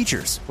selection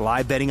features,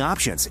 live betting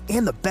options,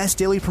 and the best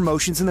daily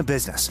promotions in the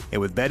business.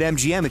 And with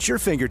BetMGM at your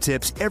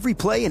fingertips, every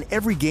play and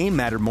every game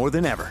matter more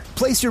than ever.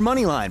 Place your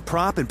moneyline,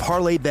 prop, and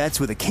parlay bets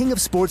with the king of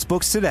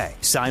sportsbooks today.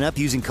 Sign up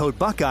using code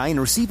Buckeye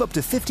and receive up to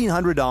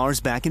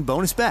 $1,500 back in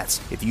bonus bets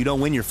if you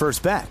don't win your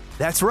first bet.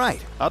 That's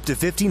right, up to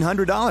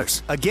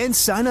 $1,500. Again,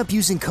 sign up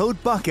using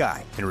code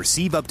Buckeye and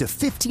receive up to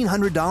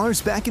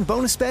 $1,500 back in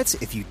bonus bets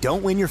if you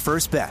don't win your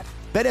first bet.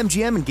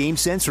 BetMGM and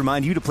GameSense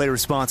remind you to play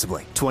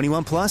responsibly.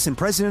 21 plus and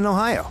present in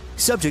Ohio.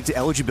 Subject to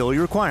eligibility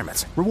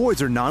requirements.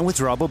 Rewards are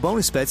non-withdrawable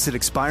bonus bets that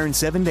expire in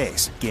 7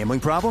 days. Gambling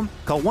problem?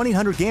 Call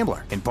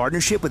 1-800-GAMBLER in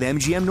partnership with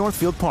MGM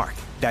Northfield Park.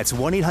 That's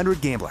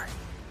 1-800-GAMBLER.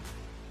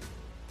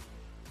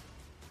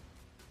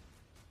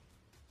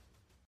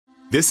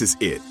 This is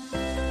it.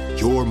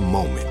 Your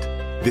moment.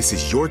 This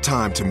is your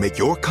time to make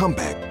your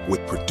comeback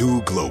with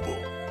Purdue Global.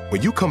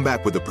 When you come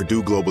back with a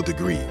Purdue Global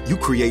degree, you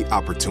create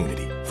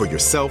opportunity for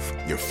yourself,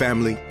 your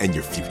family, and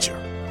your future.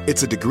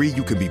 It's a degree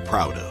you can be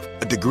proud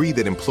of, a degree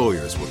that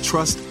employers will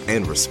trust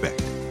and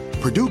respect.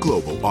 Purdue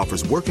Global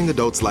offers working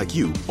adults like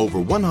you over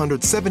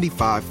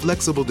 175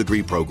 flexible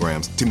degree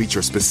programs to meet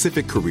your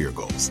specific career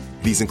goals.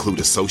 These include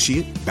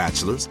associate,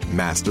 bachelor's,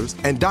 master's,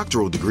 and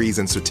doctoral degrees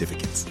and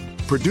certificates.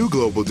 Purdue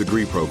Global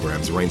degree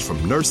programs range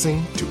from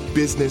nursing to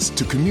business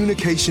to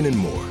communication and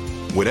more.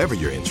 Whatever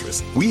your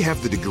interest, we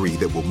have the degree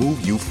that will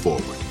move you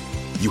forward.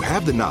 You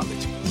have the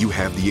knowledge, you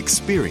have the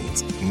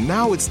experience.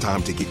 Now it's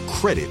time to get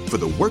credit for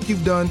the work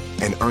you've done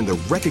and earn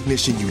the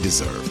recognition you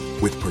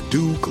deserve with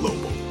Purdue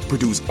Global,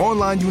 Purdue's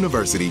online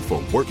university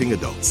for working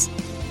adults.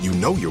 You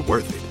know you're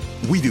worth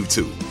it. We do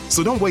too.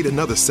 So don't wait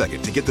another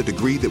second to get the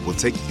degree that will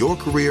take your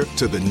career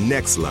to the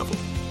next level.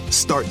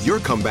 Start your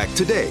comeback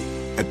today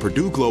at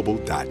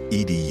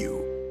purdueglobal.edu.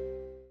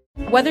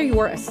 Whether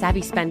you're a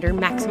savvy spender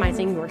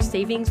maximizing your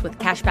savings with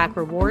cashback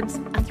rewards,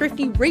 a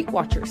thrifty rate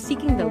watcher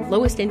seeking the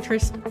lowest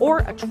interest, or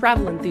a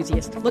travel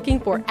enthusiast looking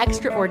for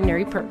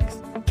extraordinary perks,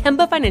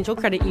 Kemba Financial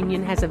Credit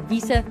Union has a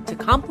visa to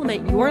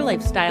complement your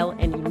lifestyle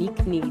and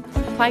unique needs.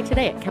 Apply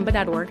today at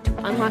Kemba.org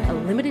to unlock a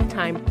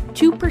limited-time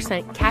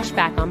 2% cash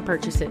back on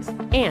purchases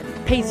and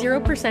pay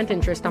 0%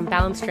 interest on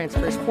balance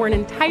transfers for an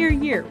entire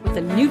year with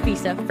a new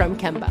visa from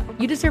Kemba.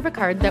 You deserve a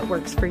card that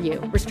works for you.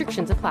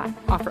 Restrictions apply.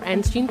 Offer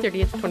ends June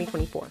 30th,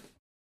 2024.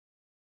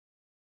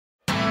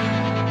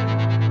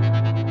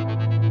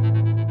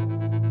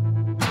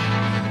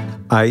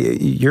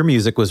 Your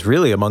music was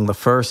really among the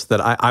first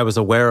that I was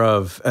aware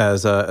of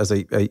as a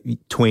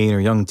tween or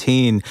young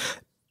teen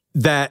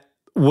that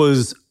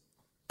was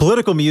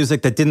political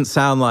music that didn't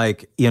sound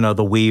like,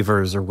 the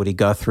Weavers or Woody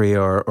Guthrie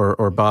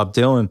or Bob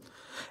Dylan.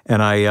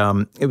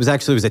 And it was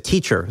a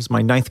teacher. It was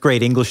my 9th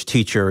grade English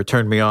teacher who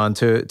turned me on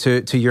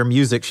to your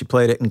music. She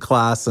played it in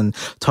class and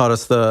taught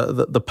us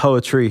the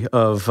poetry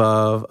of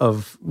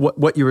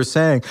what you were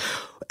saying.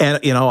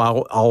 And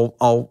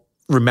I'll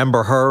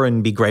remember her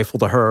and be grateful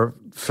to her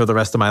for the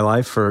rest of my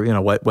life for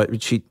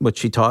what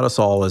she taught us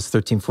all as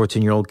 13,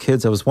 14-year-old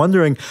kids. I was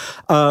wondering,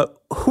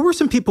 who were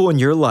some people in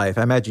your life,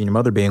 I imagine your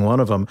mother being one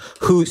of them,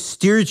 who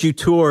steered you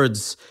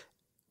towards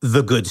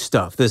the good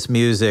stuff, this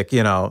music,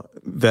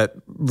 that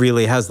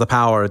really has the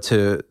power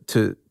to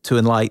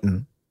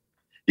enlighten?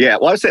 Yeah,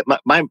 well, I would say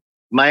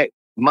my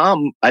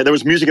mom, there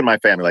was music in my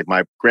family. Like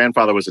my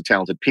grandfather was a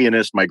talented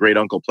pianist. My great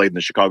uncle played in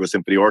the Chicago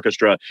Symphony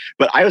Orchestra.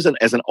 But I was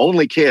as an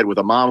only kid with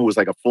a mom who was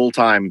like a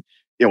full-time,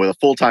 with a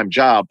full-time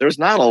job, there's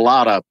not a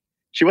lot of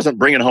she wasn't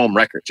bringing home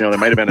records. There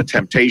might have been a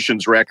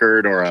Temptations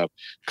record or a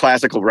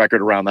classical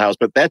record around the house,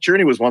 but that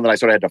journey was one that I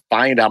sort of had to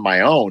find on my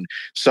own.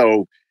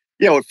 So,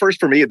 at first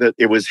for me,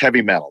 it was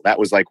heavy metal. That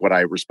was like what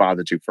I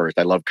responded to first.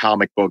 I love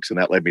comic books, and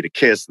that led me to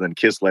Kiss, and then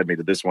Kiss led me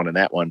to this one and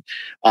that one.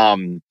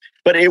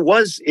 But it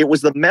was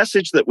the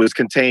message that was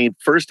contained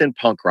first in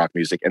punk rock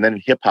music and then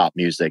in hip hop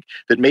music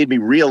that made me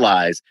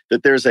realize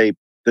that there's a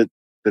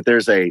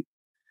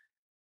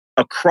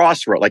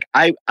crossroad. Like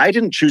I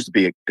didn't choose to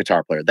be a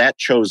guitar player. That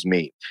chose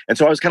me. And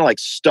so I was kind of like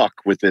stuck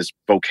with this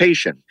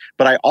vocation.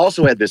 But I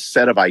also had this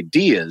set of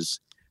ideas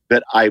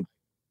that I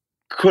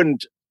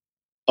couldn't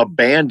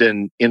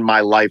abandon in my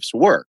life's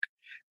work.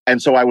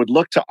 And so I would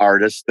look to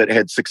artists that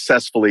had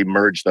successfully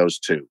merged those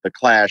two, The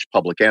Clash,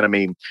 Public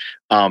Enemy.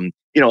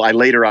 I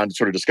later on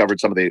sort of discovered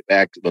some of the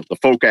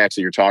folk acts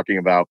that you're talking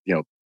about,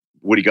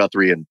 Woody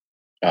Guthrie and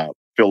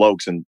Phil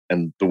Ochs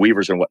and the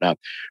Weavers and whatnot.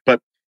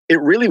 But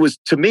it really was,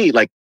 to me,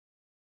 like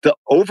the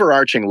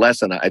overarching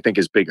lesson, I think,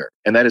 is bigger.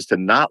 And that is to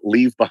not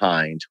leave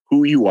behind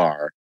who you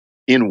are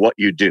in what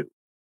you do.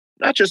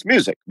 Not just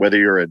music, whether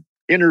you're an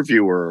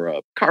interviewer,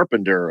 a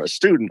carpenter, a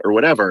student, or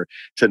whatever,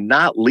 to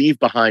not leave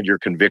behind your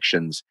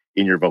convictions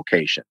in your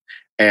vocation.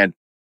 And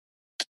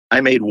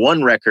I made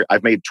one record.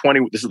 I've made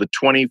 20. This is the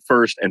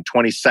 21st and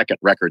 22nd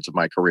records of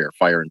my career,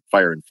 Fire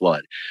and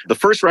Flood. The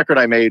first record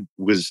I made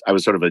I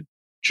was sort of a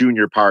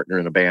junior partner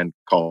in a band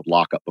called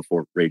Lockup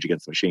before Rage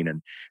Against the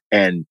Machine.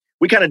 And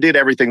we kind of did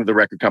everything the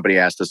record company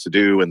asked us to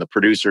do. And the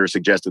producer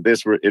suggested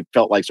this. It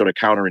felt like sort of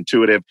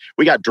counterintuitive.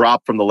 We got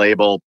dropped from the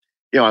label.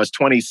 I was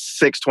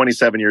 26,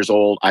 27 years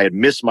old. I had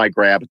missed my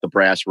grab at the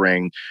brass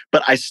ring,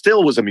 but I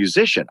still was a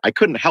musician. I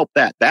couldn't help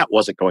that. That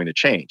wasn't going to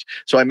change.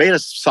 So I made a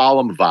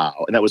solemn vow,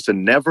 and that was to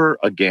never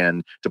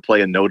again to play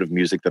a note of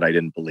music that I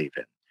didn't believe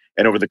in.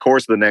 And over the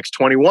course of the next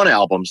 21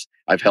 albums,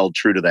 I've held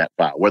true to that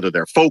vow, whether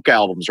they're folk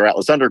albums or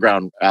Atlas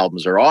Underground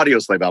albums or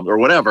Audioslave albums or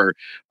whatever.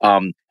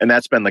 And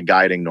that's been the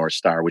guiding North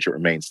Star, which it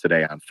remains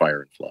today on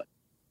Fire and Flood.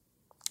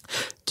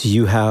 Do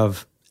you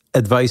have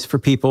advice for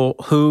people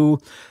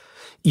who,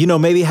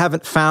 maybe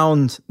haven't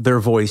found their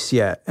voice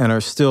yet and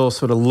are still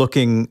sort of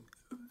looking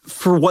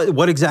for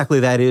what exactly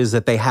that is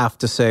that they have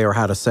to say or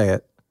how to say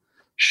it?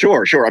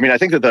 Sure. I mean, I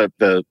think that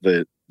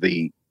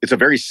the it's a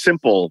very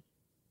simple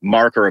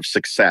marker of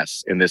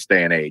success in this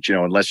day and age,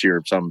 unless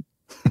you're some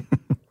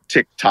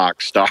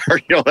TikTok star,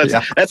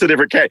 that's a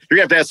different case. You're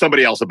gonna have to ask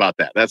somebody else about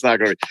that. That's not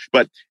going to,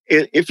 but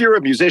if you're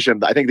a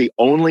musician, I think the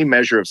only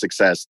measure of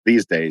success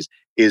these days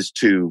is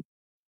to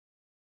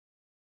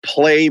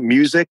play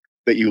music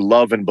that you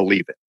love and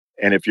believe in.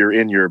 And if you're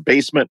in your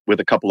basement with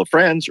a couple of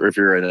friends, or if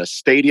you're in a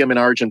stadium in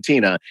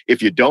Argentina,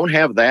 if you don't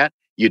have that,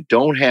 you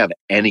don't have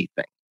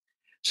anything.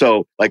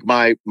 So like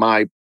my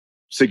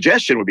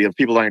suggestion would be, if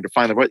people are trying to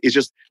find their voice, is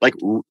just like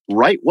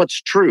write what's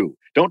true.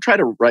 Don't try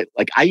to write,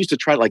 like I used to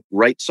try to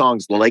write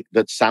songs like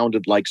that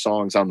sounded like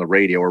songs on the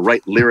radio, or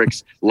write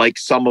lyrics like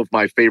some of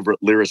my favorite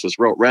lyricists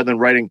wrote, rather than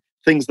writing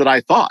things that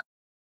I thought,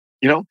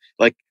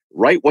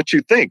 write what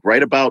you think,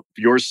 write about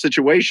your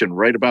situation,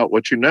 write about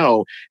what you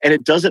know. And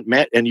it doesn't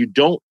matter. And here's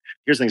the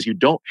thing, is you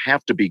don't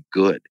have to be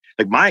good.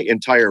 Like my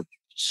entire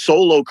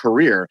solo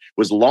career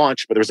was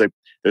launched, but there's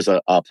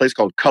a place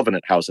called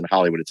Covenant House in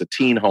Hollywood. It's a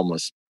teen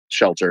homeless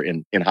shelter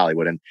in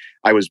Hollywood. And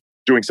I was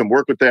doing some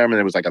work with them,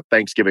 and it was like a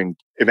Thanksgiving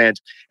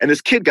event. And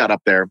this kid got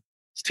up there,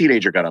 this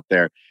teenager got up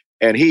there,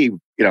 and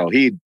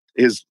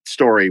his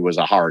story was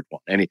a hard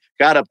one. And he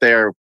got up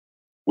there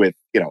with,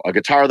 a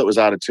guitar that was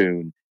out of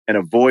tune and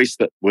a voice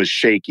that was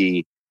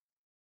shaky.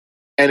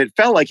 And it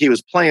felt like he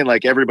was playing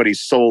like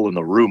everybody's soul in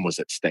the room was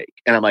at stake.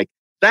 And I'm like,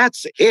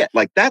 that's it.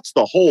 Like, that's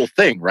the whole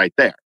thing right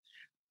there.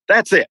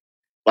 That's it.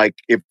 Like,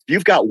 if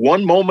you've got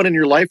one moment in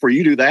your life where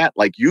you do that,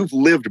 like, you've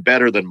lived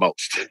better than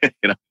most,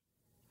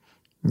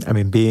 I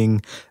mean,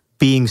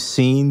 being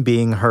seen,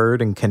 being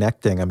heard, and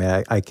connecting. I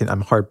mean,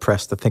 I'm hard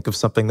pressed to think of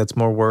something that's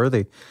more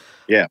worthy.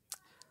 Yeah.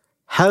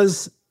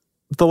 Has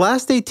the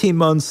last 18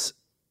 months,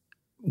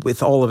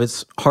 with all of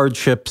its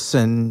hardships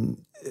and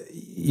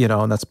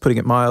that's putting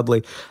it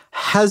mildly,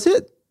 has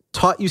it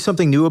taught you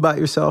something new about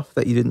yourself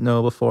that you didn't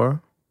know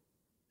before?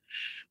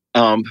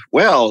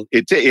 Well,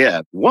 it did.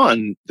 Yeah.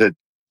 One, that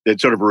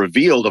it sort of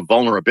revealed a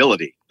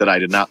vulnerability that I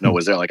did not know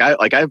was there.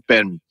 I've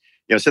been,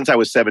 since I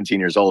was 17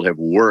 years old, have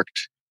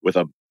worked with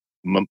a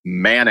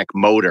manic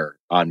motor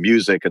on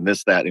music and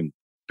this, that, and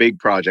big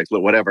projects,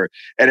 whatever.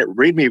 And it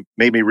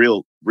made me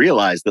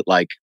realize that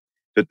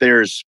that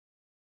there's,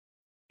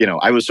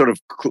 I was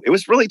it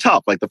was really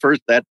tough. Like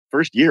that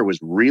first year was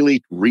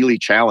really, really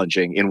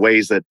challenging in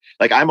ways that,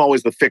 like, I'm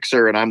always the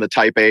fixer and I'm the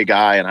type A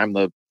guy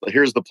and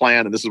here's the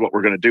plan and this is what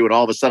we're going to do. And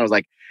all of a sudden I was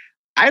like,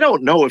 I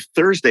don't know if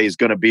Thursday is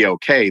going to be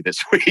okay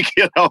this week,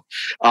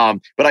 but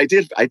I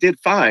did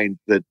find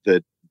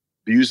that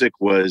music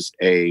was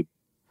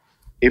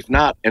if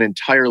not an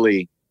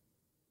entirely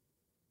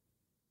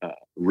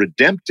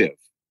redemptive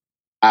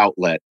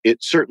outlet,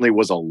 it certainly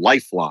was a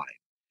lifeline.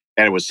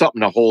 And it was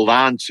something to hold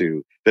on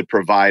to that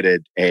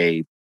provided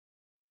a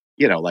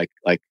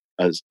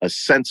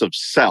sense of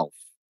self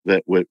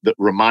that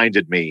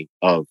reminded me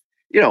of,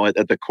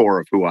 at the core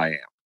of who I am,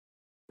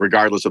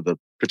 regardless of the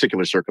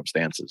particular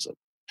circumstances of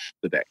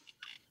the day.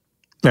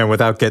 And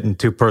without getting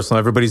too personal,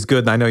 everybody's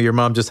good. And I know your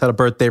mom just had a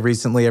birthday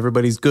recently.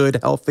 Everybody's good,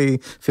 healthy,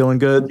 feeling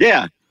good.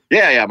 Yeah.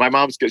 My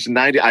mom's good. She's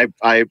 90.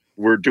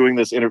 We're doing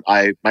this.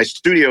 My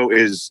studio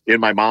is in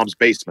my mom's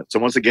basement. So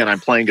once again, I'm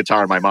playing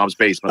guitar in my mom's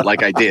basement,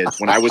 like I did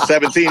when I was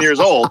 17 years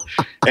old,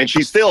 and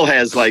she still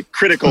has like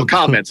critical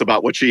comments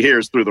about what she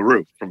hears through the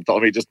roof from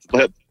telling me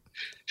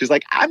she's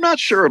like, I'm not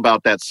sure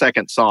about that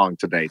second song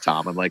today,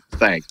 Tom. I'm like,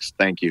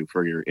 thank you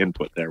for your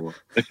input there. We'll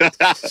take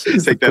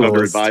that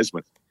under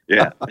advisement.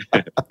 Yeah.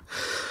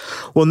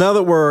 Well, now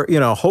that we're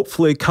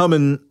hopefully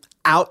coming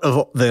out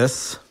of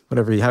this,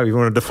 how you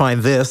want to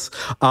define this.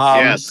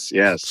 Yes.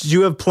 Do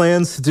you have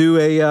plans to do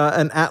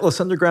an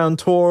Atlas Underground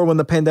tour when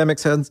the pandemic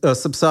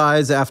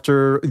subsides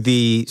after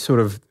the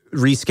sort of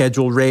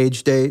rescheduled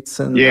rage dates?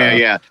 And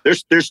yeah.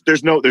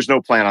 There's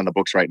no plan on the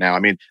books right now. I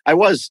mean, I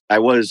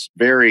was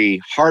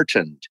very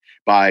heartened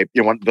by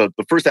the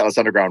first Atlas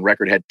Underground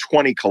record had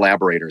 20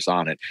 collaborators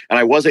on it, and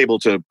I was able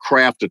to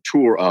craft a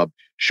tour of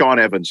Sean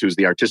Evans, who's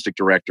the artistic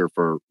director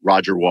for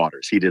Roger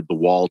Waters. He did the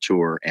Wall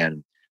tour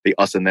and the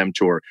Us and Them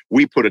tour.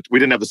 We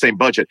didn't have the same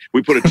budget.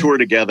 We put a tour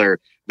together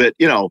that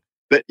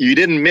that you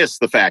didn't miss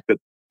the fact that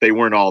they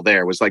weren't all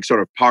there. It was like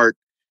sort of part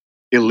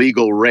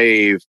illegal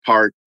rave,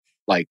 part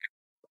like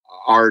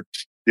art,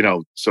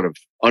 sort of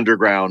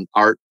underground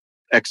art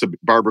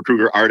Barbara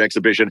Kruger art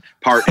exhibition,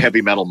 part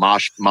heavy metal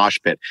mosh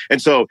pit.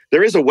 And so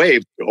there is a way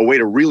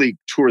to really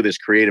tour this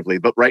creatively.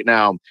 But right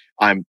now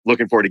I'm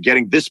looking forward to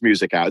getting this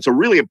music out. It's a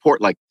really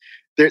important,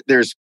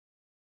 there's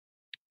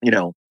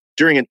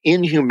during an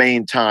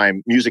inhumane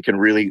time, music can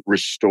really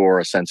restore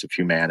a sense of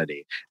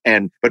humanity.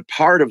 But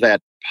part of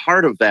that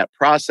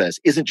process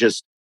isn't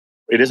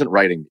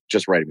writing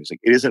music.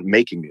 It isn't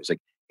making music.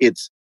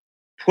 It's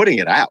putting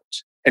it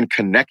out and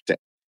connecting,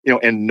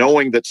 and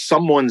knowing that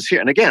someone's here.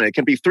 And again, it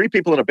can be 3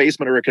 people in a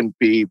basement, or it can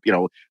be,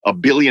 a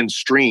billion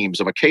streams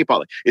of a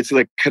K-pop. It's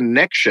the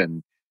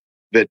connection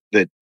that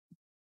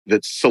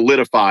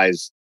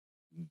solidifies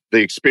the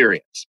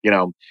experience,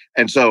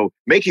 And so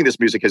making this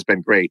music has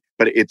been great,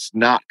 but it's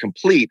not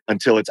complete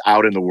until it's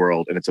out in the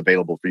world and it's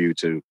available for you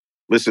to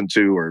listen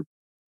to or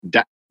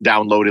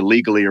download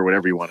illegally or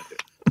whatever you want to do.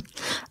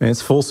 And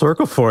it's full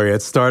circle for you.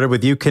 It started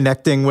with you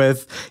connecting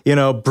with,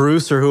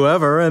 Bruce or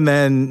whoever, and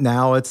then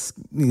now it's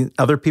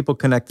other people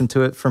connecting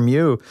to it from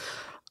you.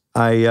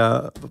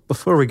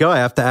 Before we go, I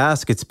have to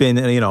ask, it's been,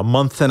 a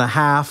month and a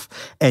half,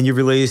 and you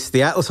released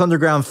the Atlas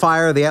Underground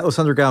Fire, the Atlas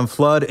Underground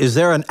Flood. Is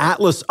there an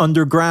Atlas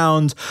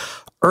Underground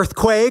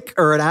earthquake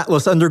or an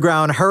Atlas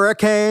Underground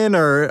hurricane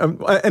or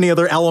any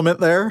other element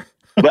there?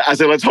 But I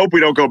said, let's hope we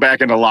don't go back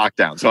into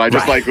lockdown. So I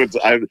just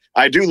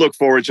I do look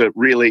forward to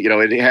really,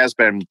 it has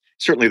been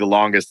certainly the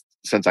longest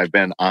since I've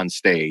been on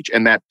stage,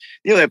 and that,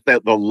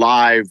 the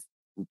live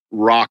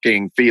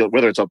rocking feel,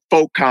 whether it's a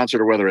folk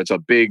concert or whether it's a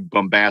big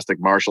bombastic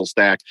Marshall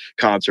Stack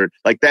concert,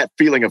 like that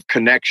feeling of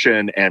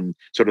connection and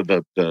sort of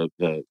the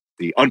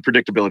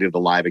unpredictability of the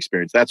live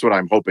experience. That's what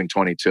I'm hoping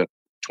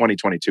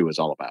 2022 is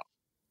all about.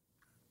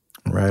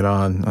 Right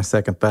on. I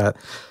second that.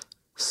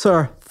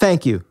 Sir,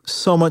 thank you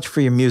so much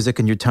for your music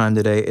and your time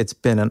today. It's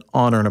been an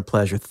honor and a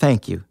pleasure.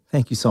 Thank you.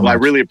 Thank you so much. I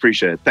really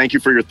appreciate it. Thank you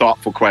for your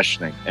thoughtful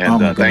questioning.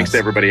 And thanks to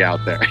everybody out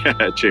there.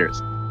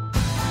 Cheers.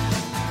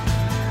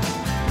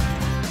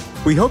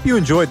 We hope you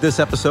enjoyed this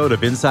episode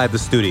of Inside the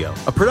Studio,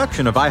 a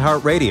production of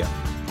iHeartRadio.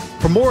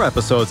 For more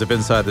episodes of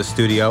Inside the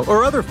Studio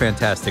or other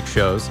fantastic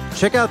shows,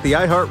 check out the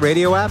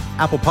iHeartRadio app,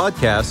 Apple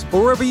Podcasts,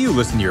 or wherever you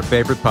listen to your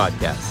favorite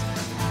podcasts.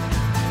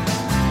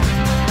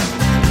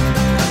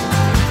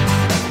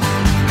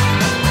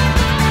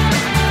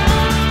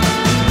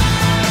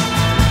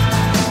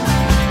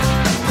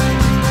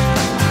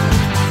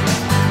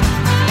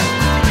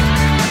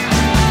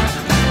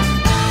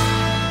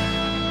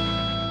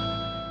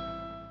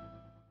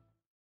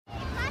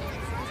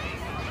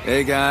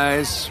 Hey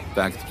guys,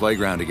 back at the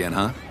playground again,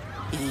 huh?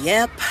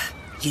 Yep.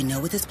 You know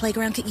what this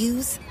playground could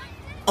use?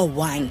 A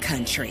wine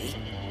country.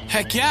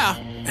 Heck yeah,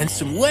 and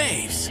some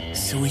waves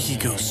so we could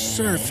go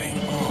surfing.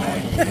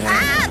 Oh, yeah.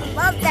 Ah,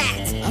 love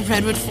that. A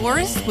redwood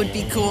forest would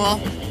be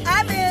cool.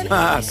 I'm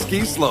in.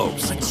 Ski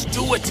slopes. Let's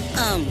do it.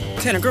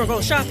 Can a girl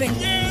go shopping?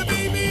 Yeah,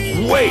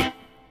 baby. Wait!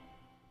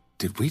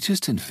 Did we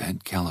just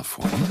invent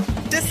California?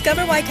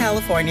 Discover why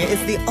California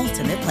is the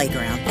ultimate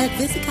playground at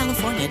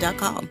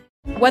visitcalifornia.com.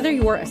 Whether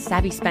you're a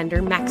savvy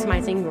spender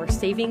maximizing your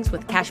savings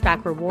with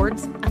cashback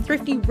rewards, a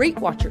thrifty rate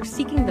watcher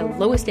seeking the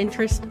lowest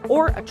interest,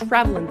 or a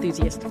travel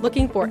enthusiast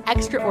looking for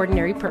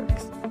extraordinary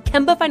perks,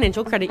 Kemba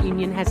Financial Credit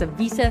Union has a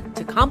visa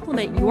to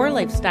complement your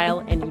lifestyle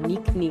and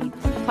unique needs.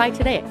 Apply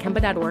today at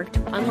Kemba.org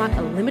to unlock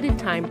a limited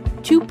time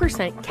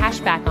 2% cash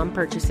back on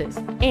purchases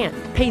and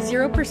pay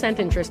 0%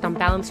 interest on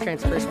balance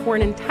transfers for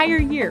an entire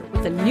year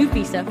with a new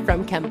visa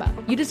from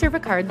Kemba. You deserve a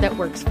card that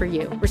works for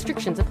you.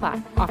 Restrictions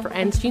apply. Offer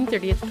ends June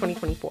 30th,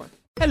 2024.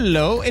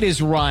 Hello, it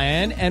is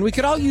Ryan, and we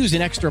could all use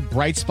an extra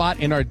bright spot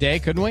in our day,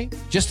 couldn't we?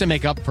 Just to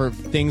make up for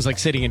things like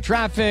sitting in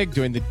traffic,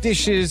 doing the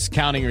dishes,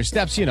 counting your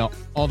steps, you know,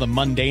 all the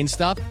mundane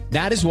stuff.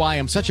 That is why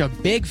I'm such a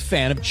big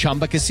fan of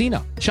Chumba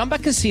Casino. Chumba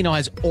Casino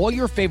has all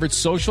your favorite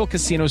social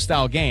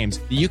casino-style games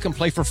that you can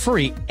play for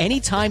free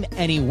anytime,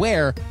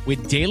 anywhere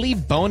with daily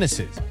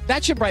bonuses.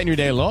 That should brighten your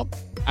day a little.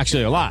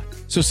 Actually, a lot.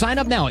 So sign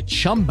up now at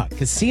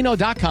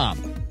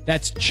ChumbaCasino.com.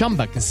 That's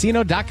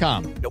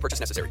ChumbaCasino.com. No purchase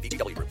necessary.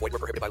 VGW Group. Void where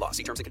prohibited by law.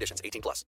 See terms and conditions. 18+.